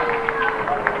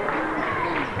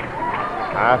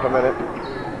 Half a minute.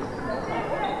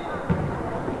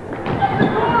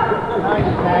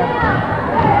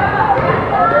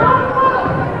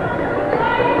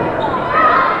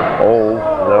 Holds,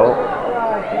 no.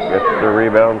 Gets the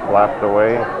rebound, slapped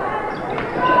away.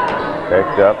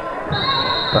 Picked up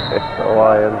by the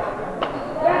Lions.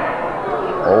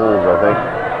 Holds, I think.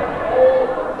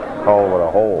 Call it a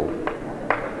hold.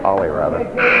 Ollie, rather.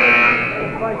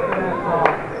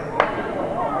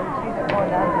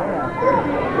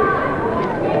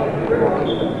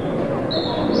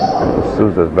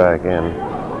 Souza's back in.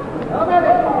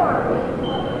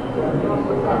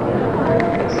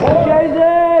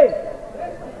 Chazy!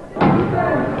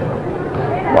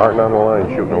 Martin on the line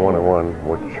shooting a 1-and-1,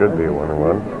 which should be a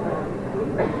 1-and-1.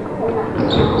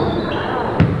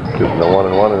 Shooting a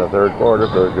 1-and-1 in the third quarter,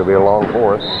 so it's going to be a long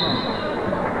fourth.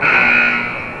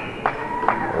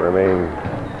 Remain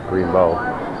green ball.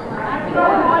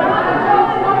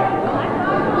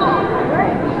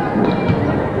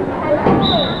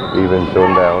 Even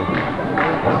soon down.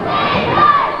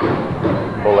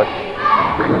 Bullock.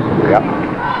 Yep. 2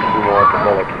 more for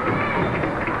Bullock.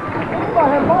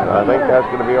 I think that's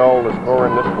going to be all the score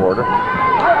in this quarter.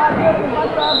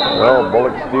 Well,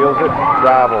 Bullock steals it,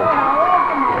 travels.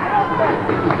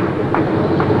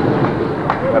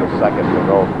 Got a second to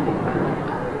go.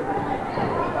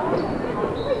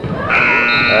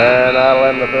 And that'll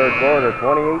end the third quarter.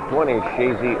 28-20,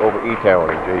 Chazy over E-Town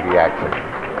in JV action.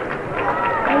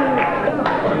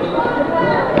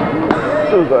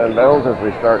 Souza inbounds as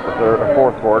we start the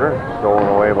fourth quarter. Stolen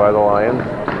away by the Lions.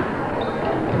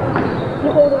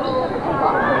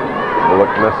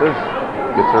 Bullock misses.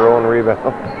 Gets her own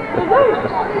rebound.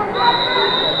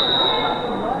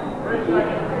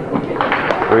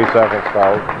 3 seconds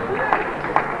fouled.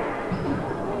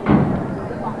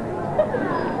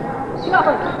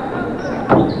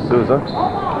 Souza.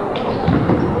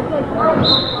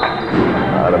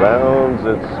 Out of bounds.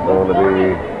 It's going to be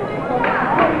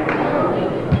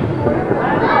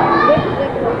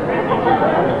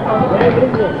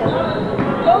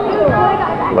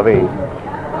Levine.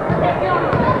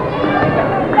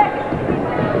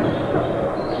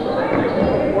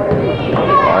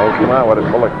 Lions come out with it.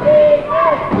 Bullock.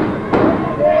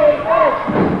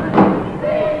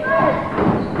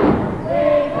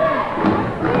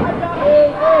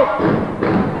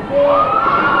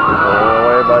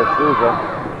 Away by Souza.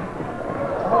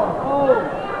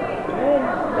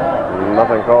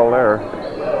 Nothing called there.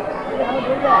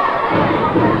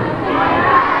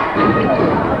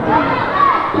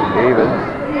 Evans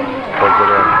puts it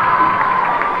in.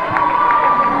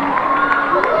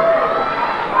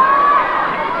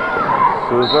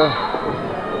 Souza.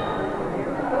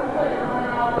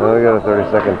 Oh, we got a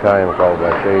 30-second time called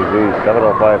by Chazy.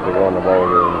 7:05 to go in the ball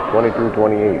game.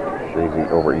 22-28. Chazy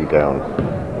over E-Town.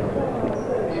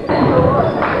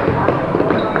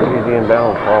 Chazy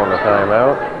inbound, calling a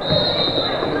timeout.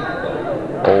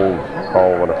 Holds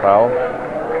call with a foul.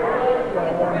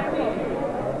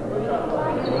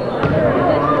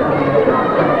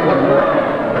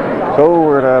 So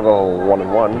we're going to have a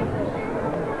 1-and-1.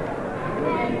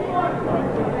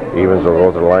 Evans will go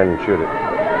to the line and shoot it.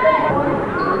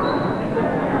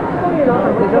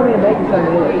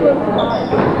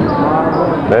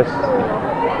 Miss.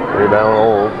 Rebound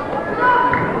holds.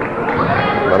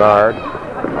 Menard.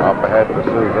 Up ahead for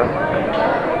Souza.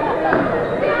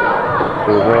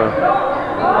 Souza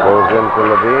goes in for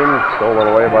Levine. Stolen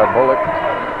away by Bullock.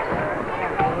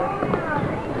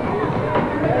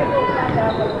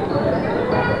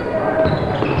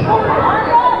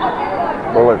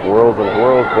 Bullock whirls and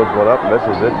whirls, puts one up,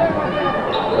 misses it.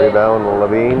 Rebound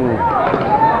Levine.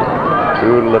 To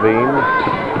Levine.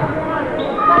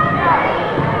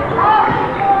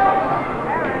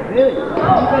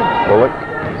 Bullock.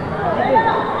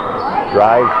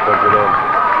 Drives, puts it in.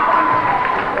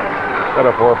 Got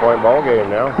a 4-point ball game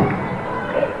now.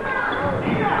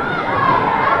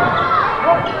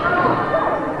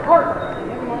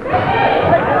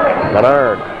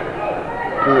 Menard.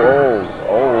 2 O's.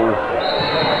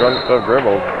 Shouldn't have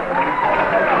dribbled.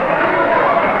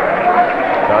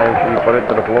 Time she put it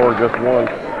to the floor just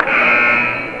once.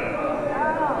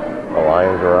 The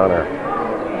Lions are on her.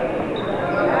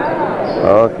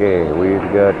 Okay, we've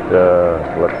got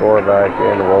LaCour back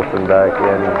in, Wilson back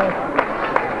in,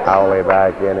 Howley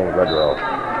back in, and Goodrow.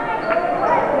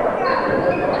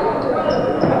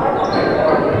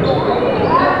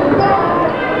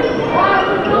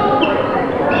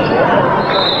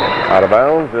 Out of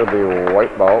bounds, it'll be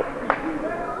white ball.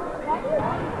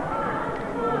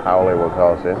 Howley will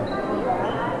toss in.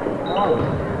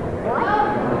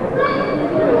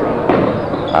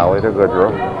 Alley to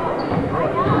Goodrow.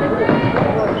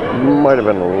 Might have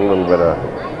been a little bit of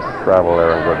travel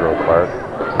there on Goodrow's part.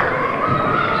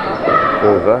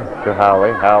 Souza to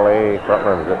Halley. Halley front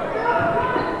rims it.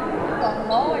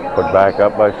 Put back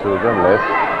up by Souza. Miss.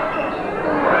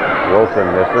 Wilson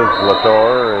misses.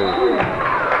 Latour is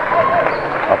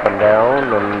up and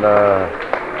down, and I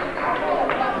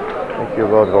think he'll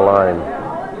go to the line.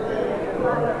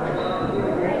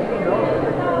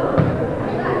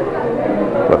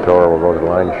 Latour will go to the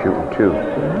line shooting 2.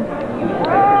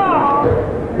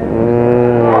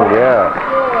 Yeah.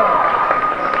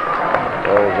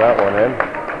 Throws that one in.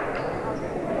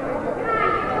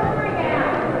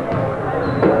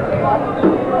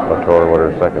 Latour with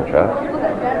her second shot.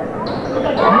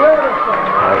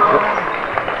 Nice.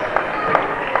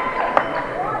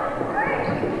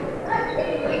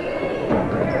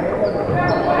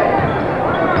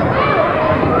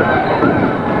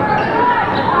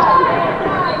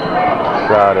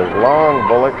 Shot is long.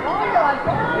 Bullock.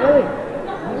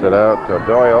 Sit out to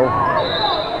Doyle.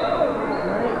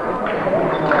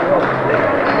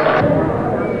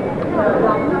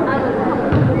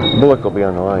 Bullock will be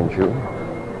on the line shooting.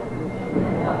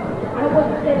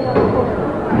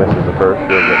 Misses the first,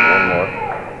 she'll get one more.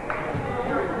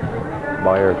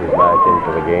 Myers is back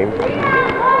into the game.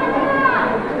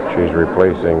 She's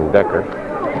replacing Decker.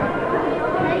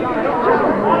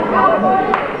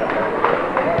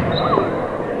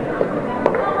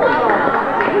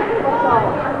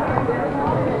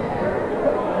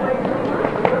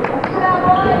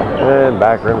 And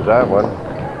back rims that one.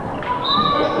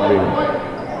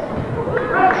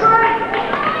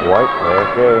 White,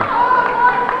 okay.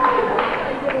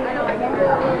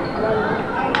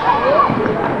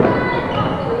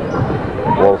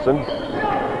 Wilson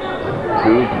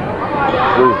to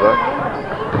Souza.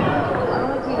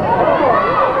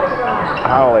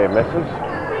 Howley misses.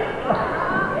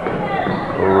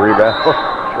 Rebound,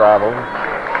 travel.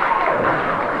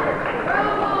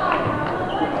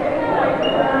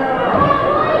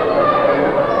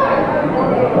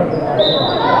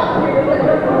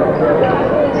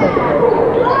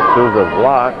 Souza's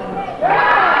blocked. So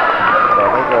I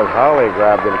think it was Howley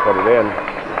grabbed and put it in.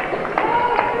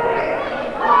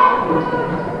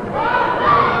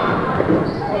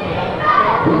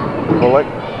 Bullock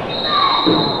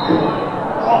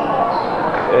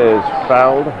is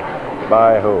fouled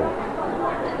by who?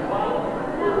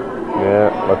 Yeah,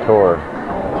 Latour.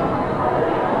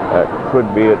 That could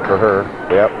be it for her.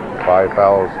 Yep, 5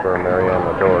 fouls for Marianne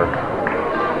Latour.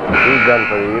 She's done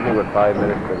for the evening with 5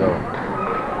 minutes to go.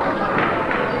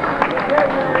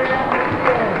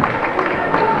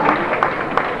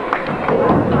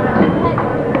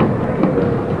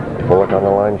 Bullock on the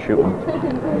line shooting.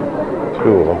 2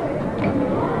 of them.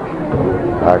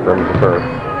 Back rims the first.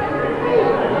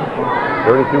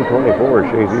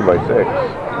 32-24, Chazy by 6.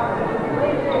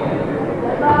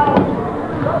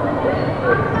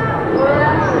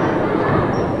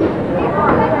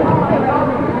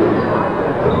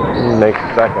 Makes the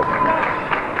second.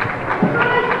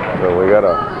 So we got a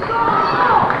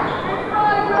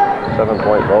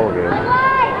 7-point ball game.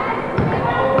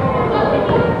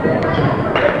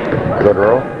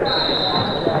 Goodrow.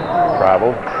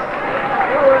 Travel.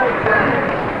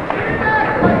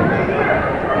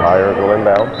 Myers will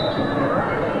inbound.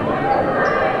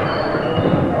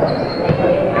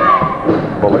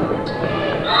 Bullock.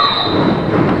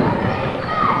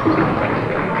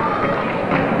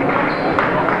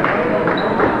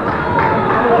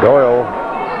 Doyle.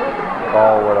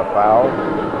 Ball with a foul.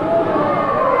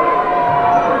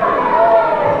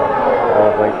 I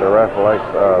don't think the ref likes,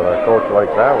 the coach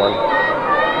likes that one.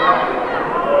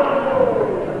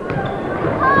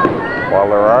 While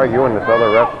they're arguing, this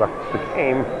other ref starts the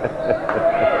game.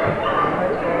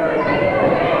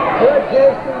 Good,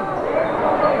 Jason.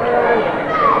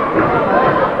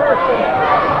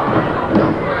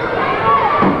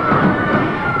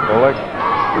 Bullock.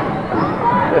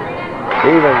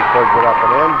 Stevens puts it up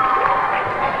and in.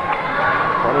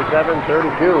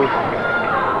 27-32.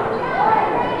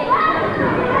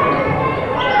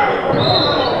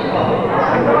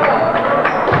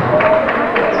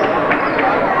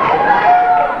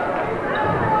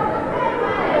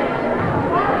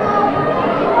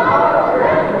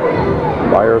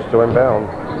 Myers to inbound.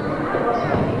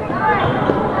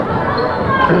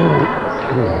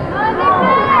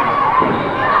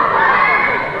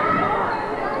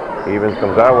 Evans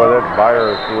comes out with it.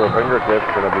 Byers through her fingertips.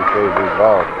 Going to be Chazy's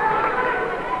ball.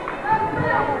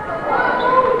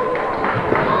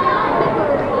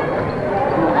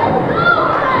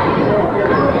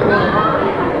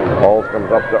 Balls comes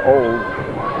Rolls up to Olds.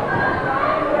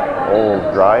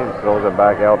 Olds drives, throws it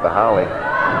back out to Holly.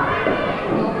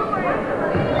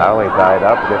 Holly tied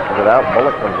up, dishes it out.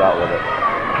 Bullock comes out with it.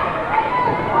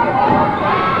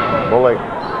 Bullock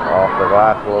off the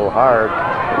glass a little hard.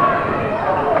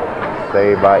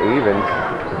 Saved by Evans.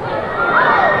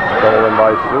 Stolen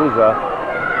by Souza.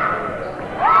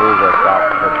 Souza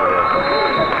stops for the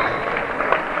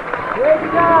Good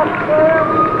job, sir.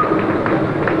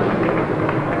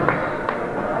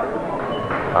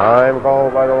 time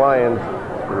called by the Lions.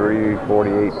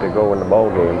 3:48 to go in the ball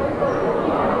game.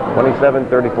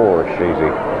 27-34,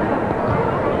 Chazy.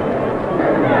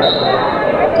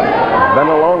 Been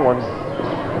a long one.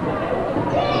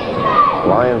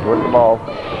 Lions with the ball.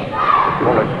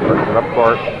 Bullock puts it up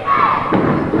court.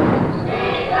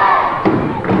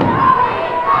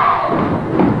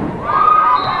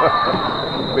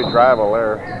 Big travel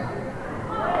there.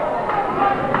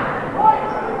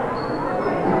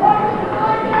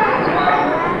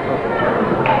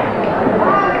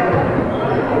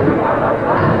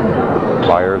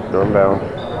 Myers threw him down.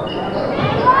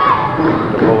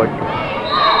 The Bullock.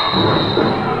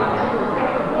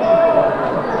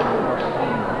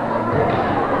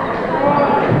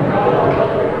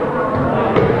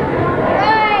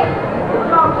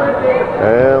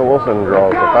 And Wilson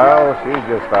draws the foul. She's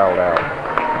just fouled out.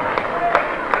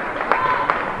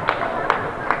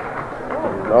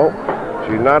 Nope,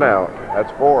 she's not out.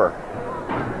 That's 4.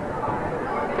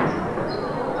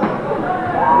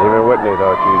 Even Whitney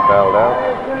thought she fouled out.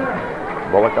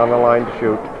 Bullock on the line to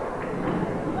shoot.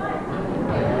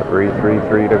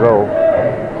 3:33 to go.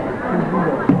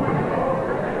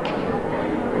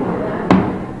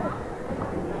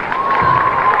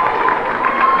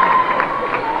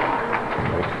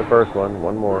 Makes the first one.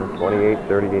 One more.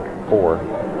 28-34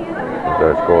 is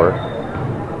our score.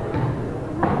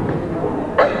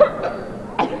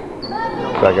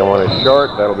 Second one is short.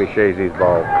 That'll be Chazy's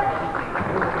ball.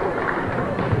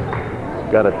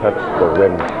 Got to touch the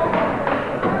rim.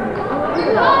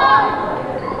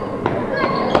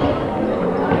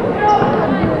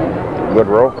 Good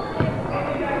roll.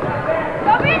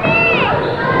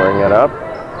 Bring it up.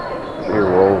 She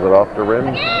rolls it off the rim.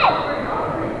 It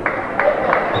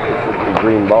should be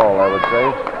green ball, I would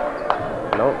say.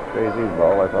 Nope, Chazy's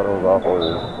ball. I thought it was off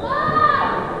Old.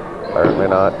 Apparently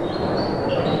not.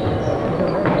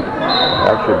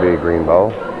 That should be a green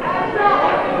ball.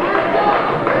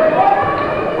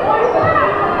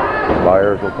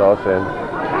 Myers will toss in.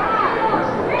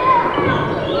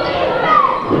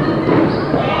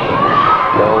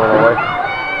 Stolen away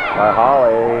by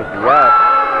Holly. Yes.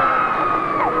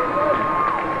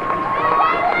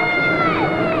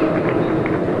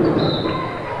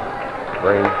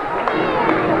 Green.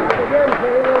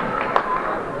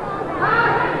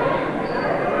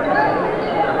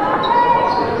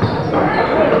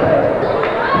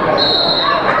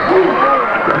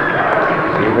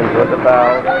 Evans with the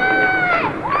foul.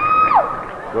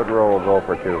 Good roll, goal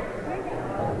for 2.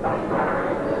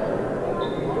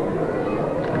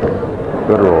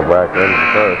 Good roll back in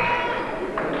first.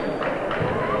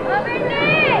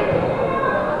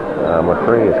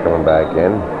 McCree is coming back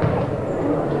in.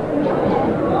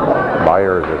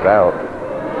 Myers is out.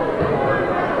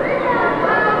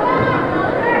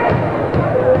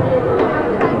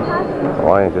 The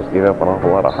Lions just gave up an awful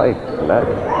lot of height in that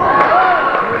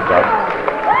stuff.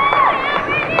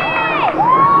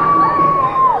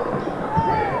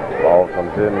 Ball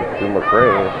comes in to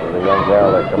McCree, so the young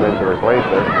gal that come in to replace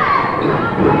her.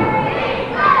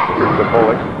 Here's the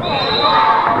Bullock.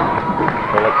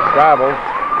 Bullock travels.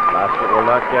 Basket will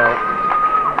not count.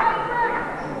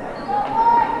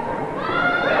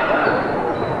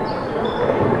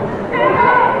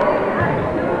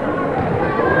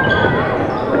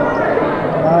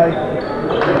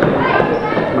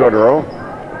 Good roll.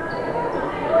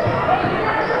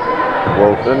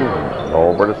 Wilson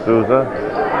over to Souza.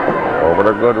 Over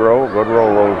to Goodrow. Goodrow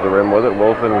rolls the rim with it.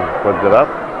 Wilson puts it up.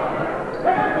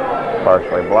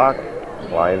 Partially blocked.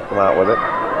 Lions come out with it.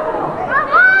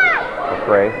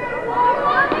 McCray.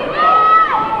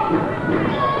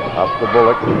 Up to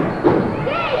Bullock.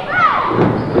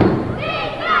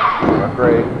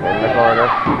 McCray in the corner.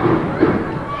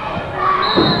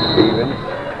 Evans.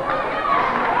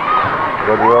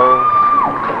 Goodrow.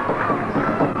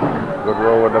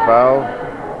 Goodrow with the foul.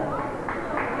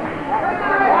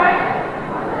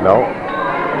 No.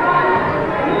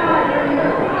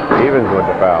 Evans with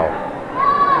the foul.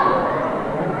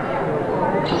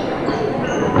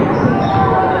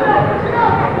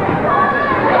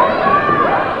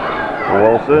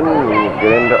 Wilson,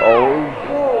 get into Olds.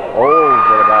 Olds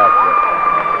to the basket.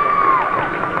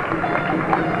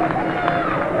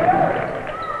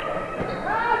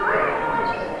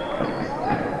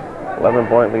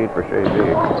 7-point lead for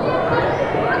Chazy.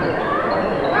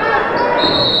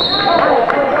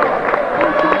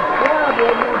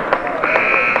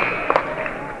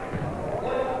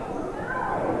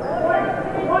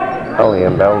 Kelly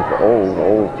inbounds to Old.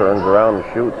 Old turns around and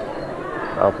shoots.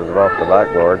 Bounces it off the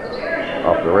backboard.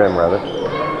 Off the rim, rather.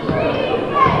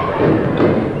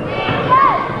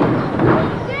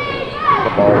 The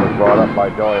ball is brought up by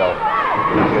Doyle.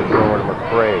 He gets over to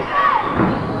McCray.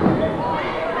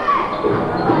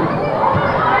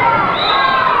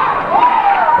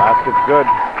 Basket's good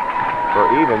for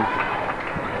Evans.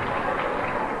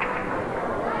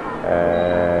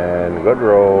 And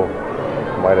Goodrow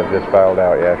might have just fouled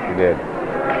out. Yeah, she did.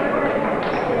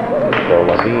 So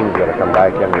Levine's going to come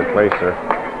back in and replace her.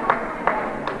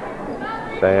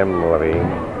 Sam Levine.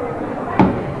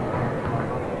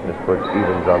 This puts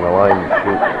Evans on the line to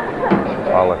shoot.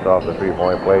 Hollis off the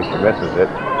 3-point play. She misses it.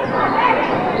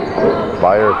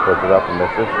 Byers puts it up and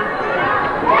misses.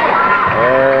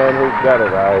 And who got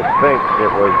it? I think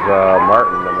it was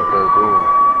Martin, number 13.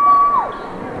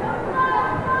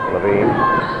 Levine.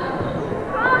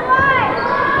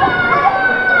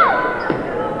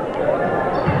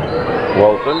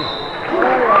 Wilson.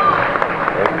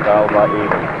 It's fouled by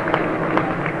Evans.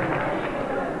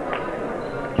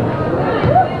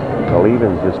 Well,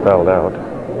 Evans just fouled out.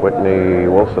 Whitney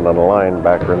Wilson on the line,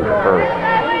 back into first.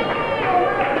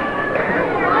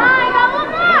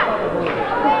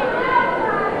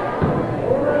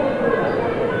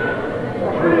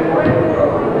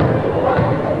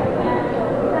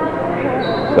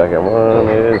 Second one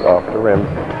is off the rim.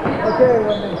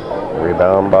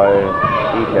 Rebound by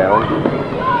E-Town.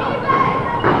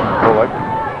 Bullock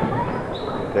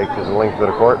takes his length to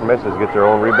the court, misses, gets her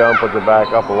own rebound, puts it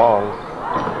back up along.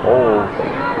 Old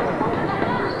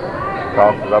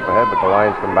tosses it up ahead, but the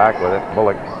Lions come back with it.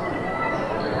 Bullock.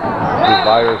 To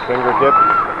Byers' fingertips.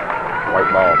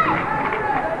 White ball.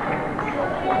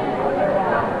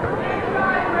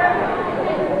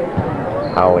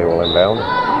 Howley will inbound.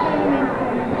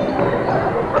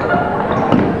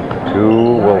 To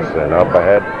Wilson. Up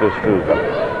ahead to Souza.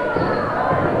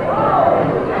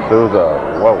 Souza.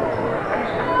 Whoa.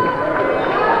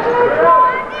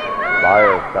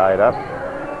 Byers tied up.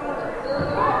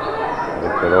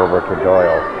 Gets it over to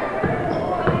Doyle.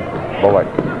 Bullock.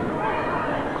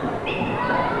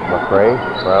 McCray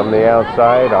from the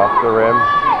outside, off the rim.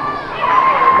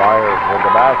 Byers with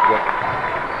the basket.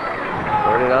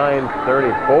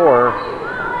 39-34.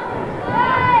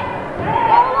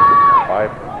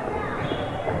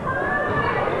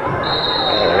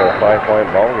 5-point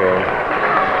ball game.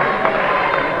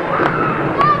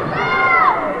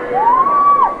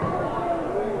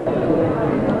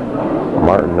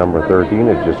 Martin, number 13,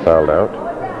 has just fouled out.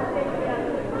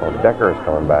 Well, Decker is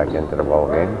coming back into the ball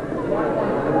game.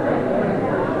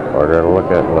 We're going to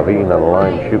look at Levine on the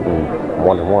line shooting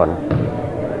 1-1.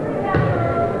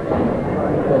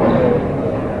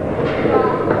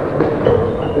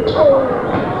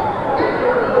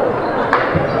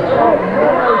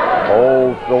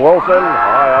 Holds to Wilson,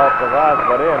 high off the glass,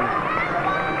 but in.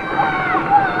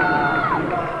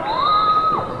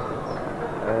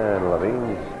 And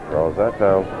Levine throws that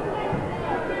down.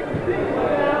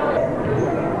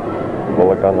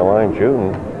 Bullock on the line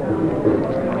shooting.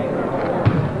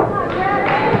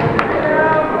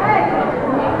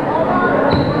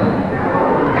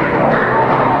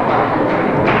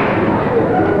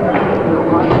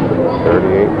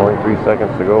 .3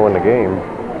 seconds to go in the game.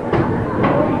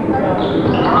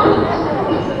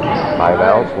 High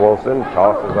bounce, Wilson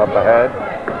tosses up ahead.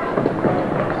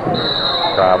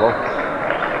 Travel.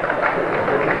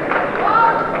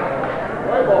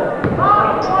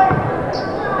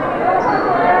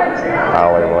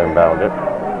 Howley will inbound it.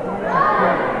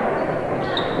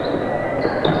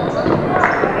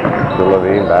 To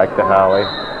Levine, back to Howley.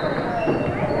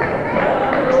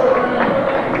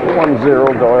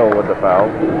 1-0, Doyle with the foul.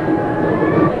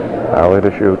 Howley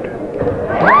to shoot.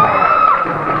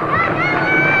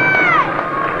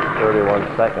 31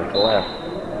 seconds left.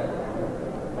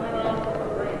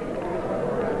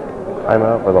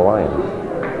 Timeout for the Lions.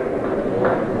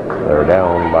 They're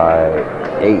down by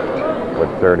 8 with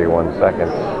 31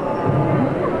 seconds.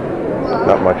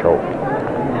 Not much hope.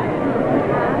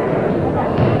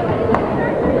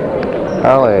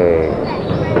 Howley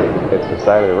hits the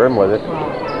side of the rim with it.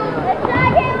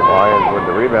 Lions with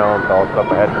the rebound, tossed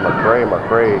up ahead to McCray.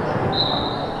 McCray, I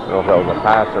don't know if that was a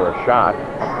pass or a shot.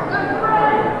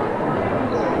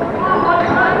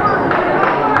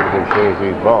 Using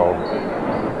Chazy's ball.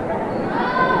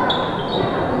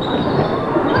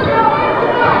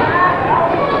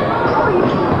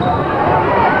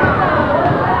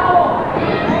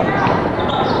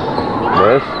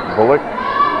 Bullock,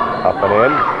 up and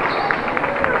in.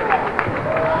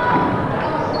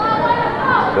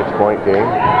 6-point game.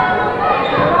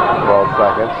 12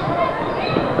 seconds.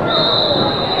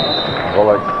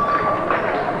 Bullock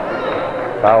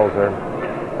fouls her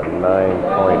at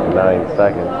 9.9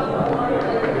 seconds.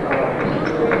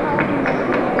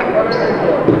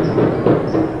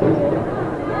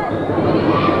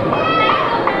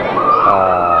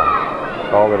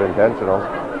 Called it intentional.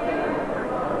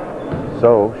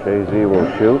 So Chazy will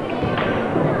shoot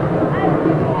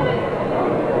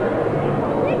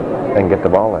and get the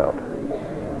ball out.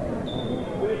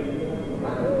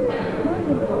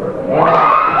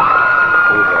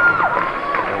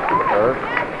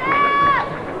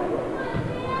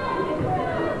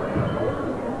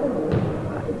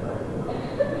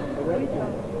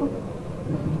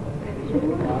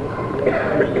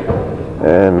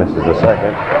 And misses the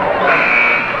second.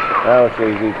 Now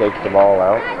Chazy takes the ball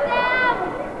out.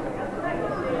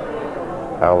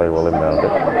 Howley will inbound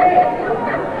it.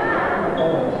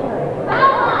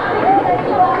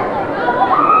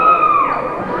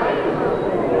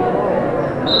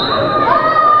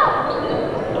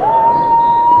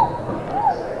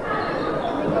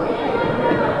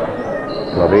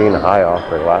 Levine high off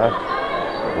her glass.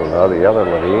 Well, now the other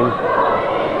Levine.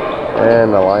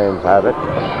 And the Lions have it.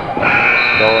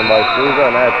 Stolen by Souza,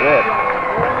 and that's it.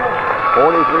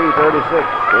 43-36.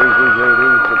 Chazy JD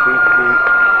defeats the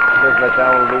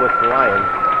Elizabethtown-Lewis Lions.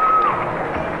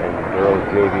 And girls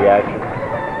JV action.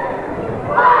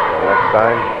 So next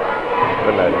time,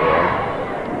 good night, everyone.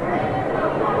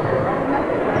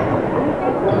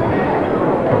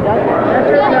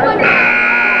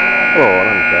 Hello,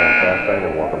 I'm Sam Chastain,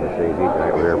 and welcome to Chazy.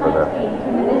 Tonight we're here for the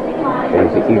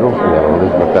Chazy Eagles and the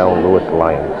Elizabethtown-Lewis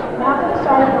Lions.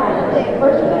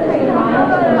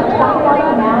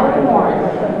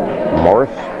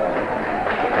 Morris,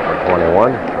 number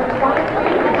 21.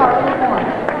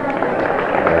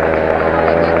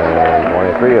 And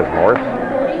 23 is Morris.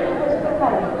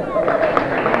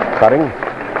 Cutting.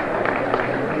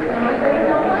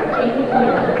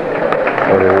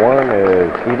 31 is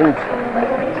Stevens.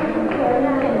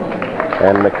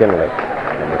 And McKinley,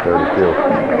 number 32.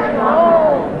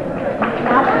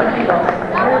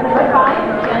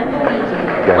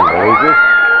 Jen Luigi.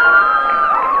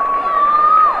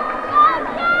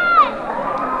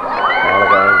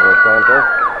 Alexander Santos.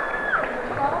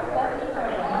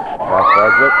 Ross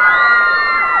Frederick.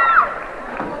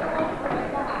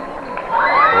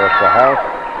 Marissa House.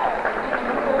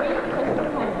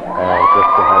 And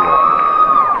Krista Henry.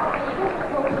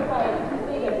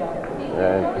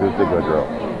 And Tuesday Goodrow.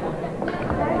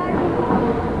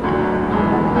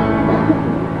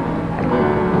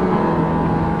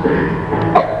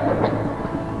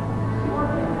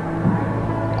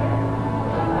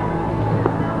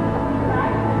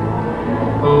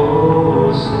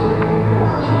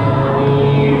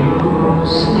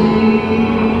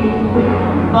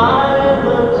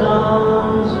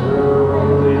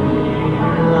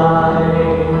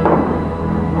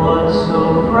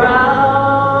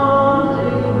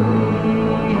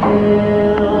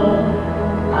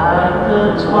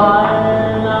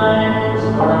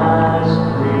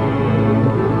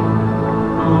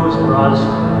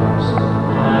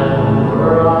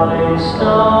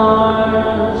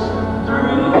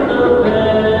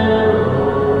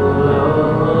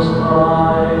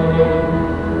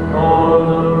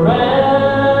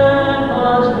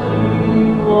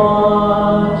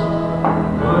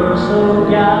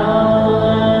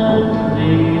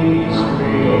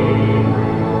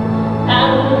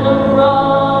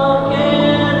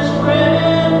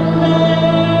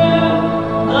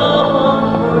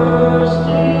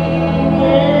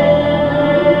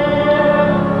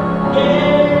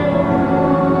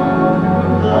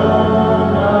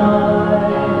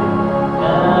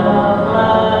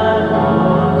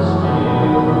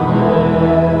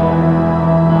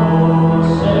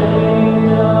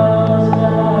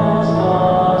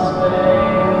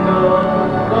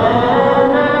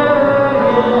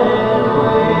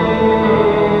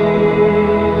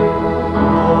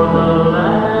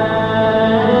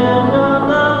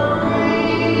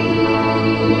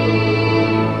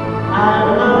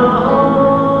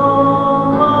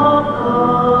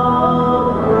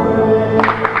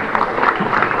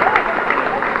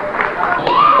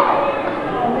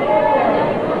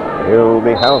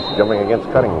 House jumping against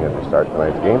Cutting at the start of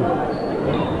tonight's game.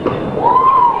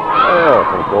 Oh,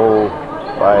 control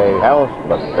by House,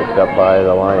 but picked up by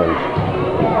the Lions.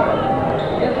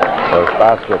 First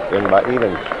basket in by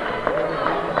Edens.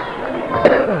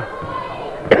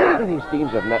 These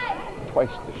teams have met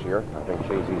twice this year. I think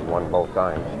Chazy's won both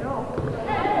times.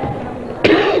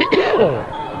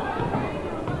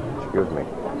 Excuse me.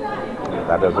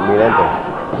 That doesn't mean anything.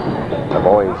 The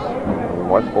boys in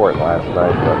Westport last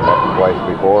night got met twice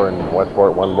before, and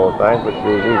Westport won both times, but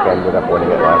Chazy ended up winning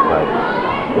it last night.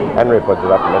 Henry puts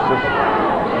it up, misses.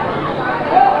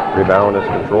 Rebound is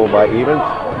controlled by Evans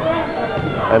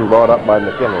and brought up by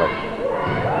McKinley.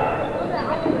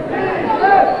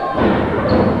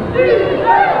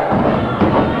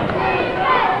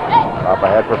 Up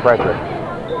ahead for Frederick.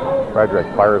 Frederick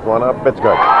fires one up, it's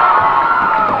good.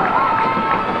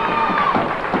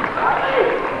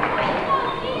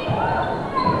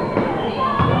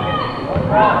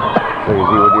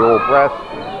 Chazy with the old press.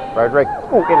 Frederick,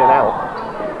 in and out.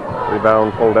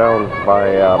 Rebound pulled down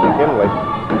by McKinley.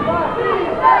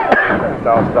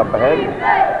 Tossed up ahead.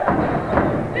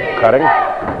 Cutting.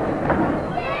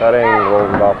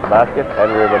 Rolls it off the basket.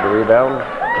 Henry with the rebound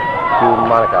to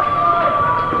Monica.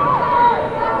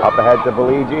 Up ahead to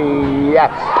Beligi.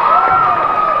 Yes!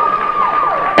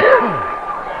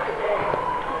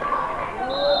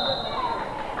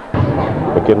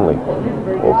 McKinley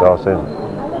will toss in.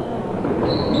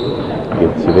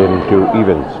 Gets it into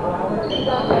Evans.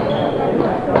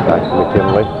 Back to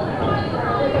McKinley.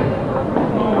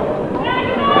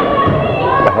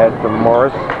 Ahead to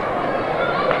Morris.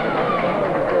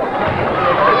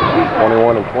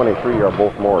 21 and 23 are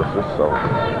both Morrises, so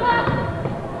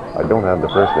I don't have the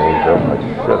first name, so I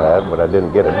should have, but I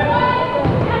didn't get it.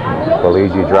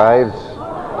 Beligi drives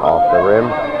off the rim.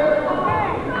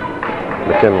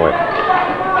 McKinley.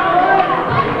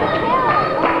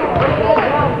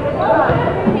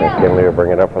 McKinley will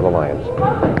bring it up for the Lions. She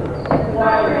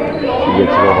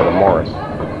gets it over to Morris.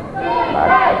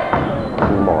 Back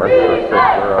to Morris for a sister, I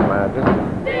imagine.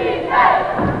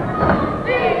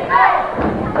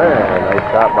 And nice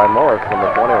shot by Morris from the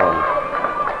 21.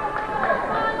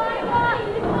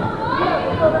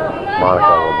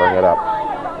 Monica will bring it up.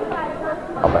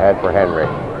 Up ahead for Henry.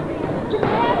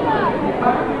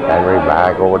 Henry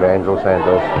back over to Angel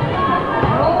Santos.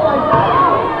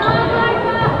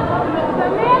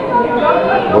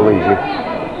 Beligi.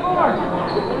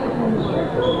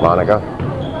 Monica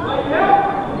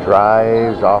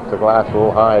drives off the glass a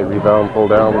little high. Rebound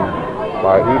pulled down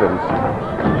by Evans.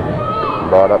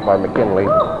 Brought up by McKinley.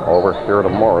 Over here to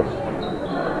Morris.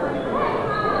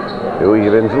 To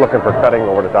Evans looking for cutting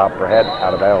over the top of her head.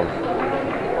 Out of bounds.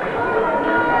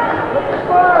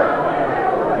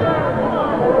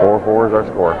 4-4 is our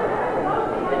score.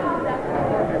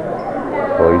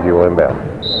 Beligi will inbound.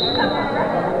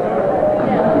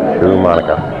 To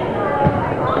Monica.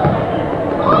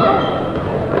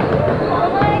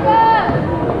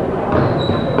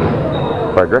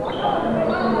 Frederick.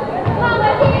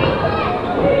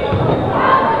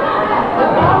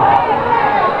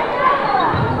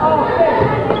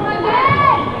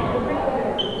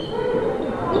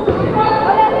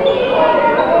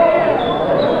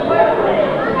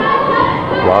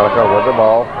 Monica with the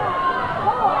ball.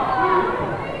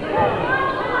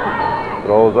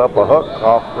 Throws up a hook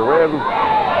off the rim.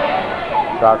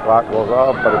 Shot clock goes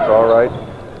off, but it's all right.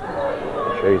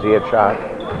 Chazy had shot.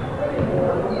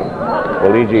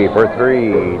 Beligi for three.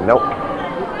 Nope.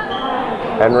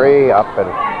 Henry up and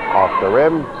off the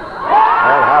rim.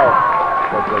 And House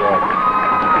puts it in.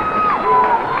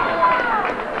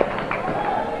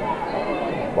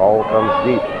 Ball comes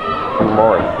deep to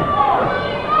Morris.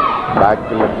 Back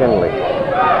to McKinley.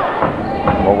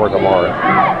 Over to Morris.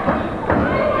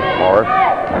 Morris.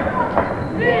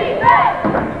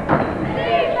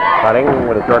 Cutting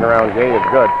with a turnaround J is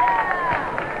good.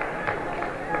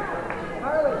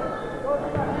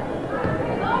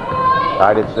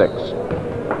 Tied at 6.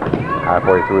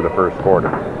 Halfway through the first quarter.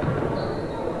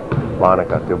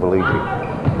 Monica to Beligi.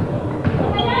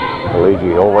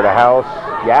 Beligi over to House.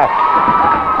 Yes.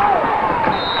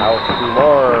 House 2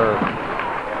 more.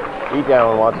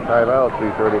 E-Town wants a timeout.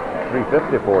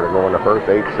 3:54 to go in the first.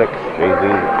 8-6.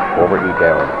 Chazy over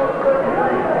E-Town.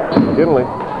 McKinley.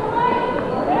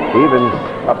 Evans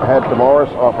up ahead to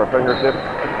Morris off her fingertip.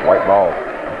 White ball.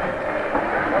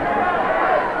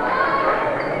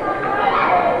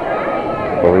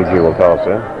 Beligi will toss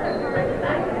in.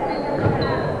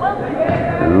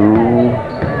 To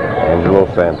Angelo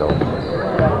Santos.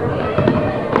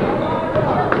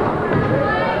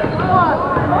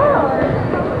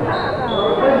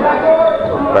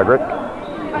 Frederick.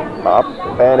 Up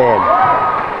and in.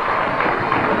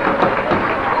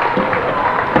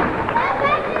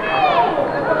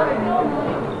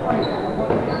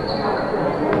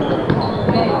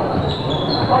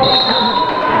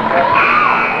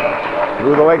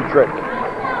 Through the leg trick.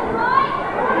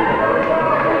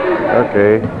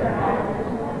 Okay.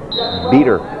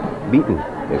 Beaten.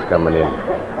 is coming in.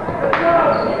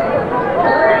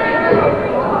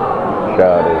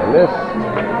 Shot is missed.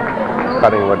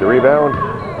 Cutting with the rebound.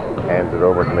 Hands it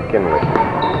over to McKinley.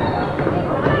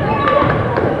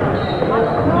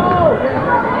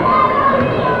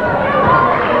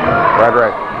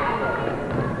 Frederick.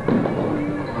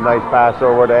 Nice pass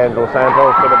over to Angelo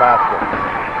Santos to the basket.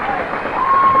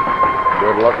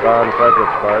 Good look on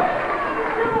Frederick's part.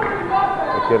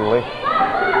 McKinley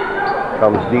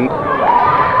comes deep.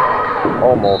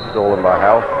 Almost stolen by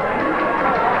House.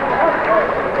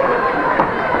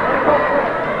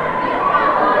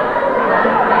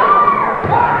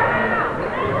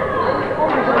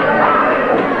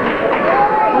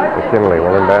 McKinley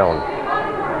rolling down.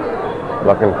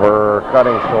 Looking for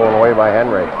cutting, stolen away by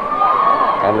Henry.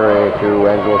 Henry to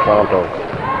Angelo Santos.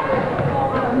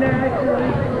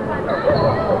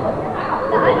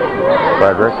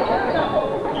 Frederick.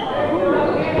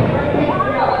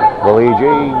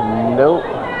 Luigi, no.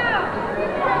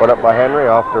 Put up by Henry,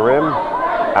 off the rim.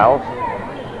 House.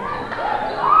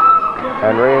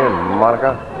 Henry and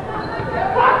Monica.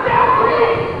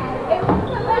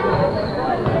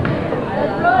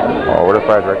 Over to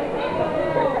Frederick.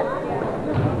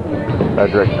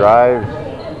 Frederick drives.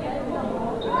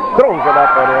 Throws it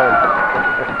up and in.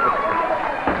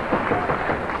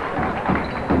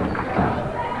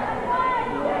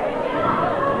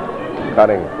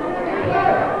 Cutting.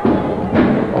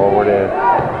 Over to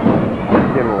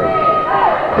Kinley.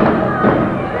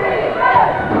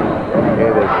 Okay,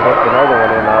 they kicked another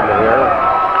one in onto here.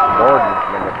 Gordon,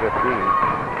 number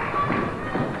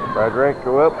 15. Frederick,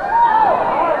 whoop.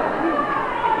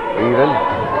 Even.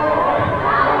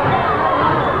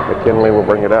 McKinley will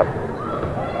bring it up.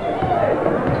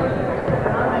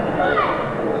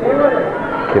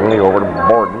 McKinley over to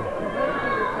Borden.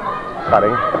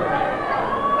 Cutting.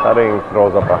 Cutting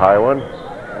throws up a high one.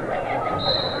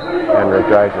 Henry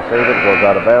tries to save it, goes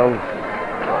out of bounds.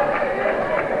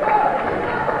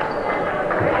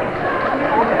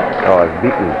 Oh, it's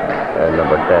beaten at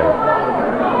number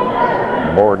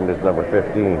 10. Borden is number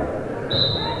 15.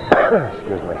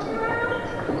 Excuse me.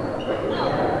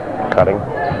 Cutting.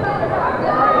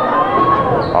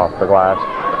 Off the glass.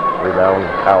 Rebound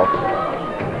out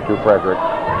to Frederick.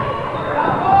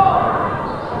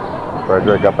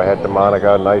 Frederick up ahead to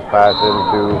Monica. Nice pass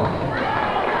into...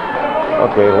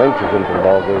 Okay, Lynch is into the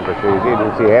ball game for Chazy.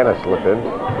 Didn't see Hannah slip in.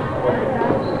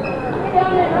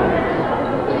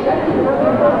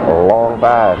 A long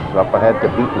pass up ahead to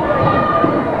Beaton.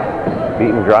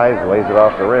 Beaton drives, lays it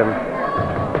off the rim.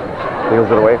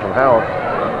 Steals it away from House.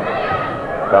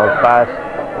 Bounce pass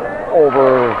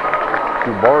over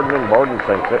to Borden, and Borden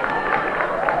sinks it.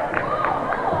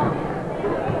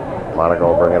 Monica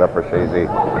will bring it up for Chazy.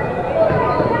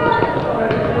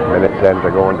 Minute 10 to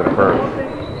go into the first.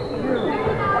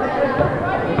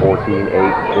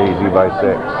 14-8, Chazy by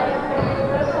 6.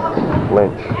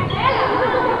 Lynch.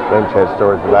 Lynch heads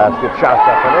towards the basket. Shots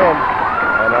up and in.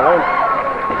 And a Lynch.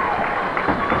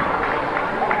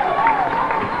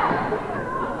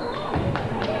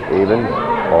 Evans.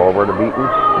 Over to Beaton.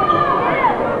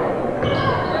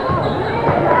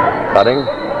 Cutting.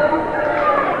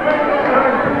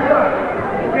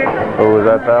 Who was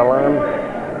that foul on?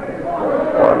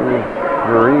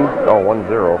 1-3. Oh,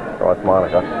 1-0. So that's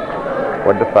Monica.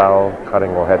 With the foul,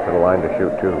 Cutting will head to the line to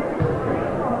shoot two.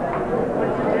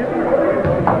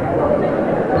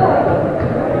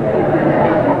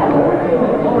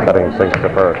 Cutting sinks the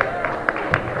first.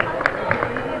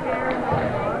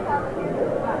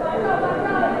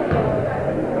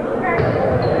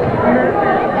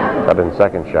 Cutting's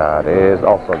second shot is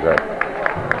also good.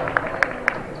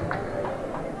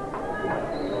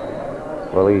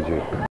 Luigi.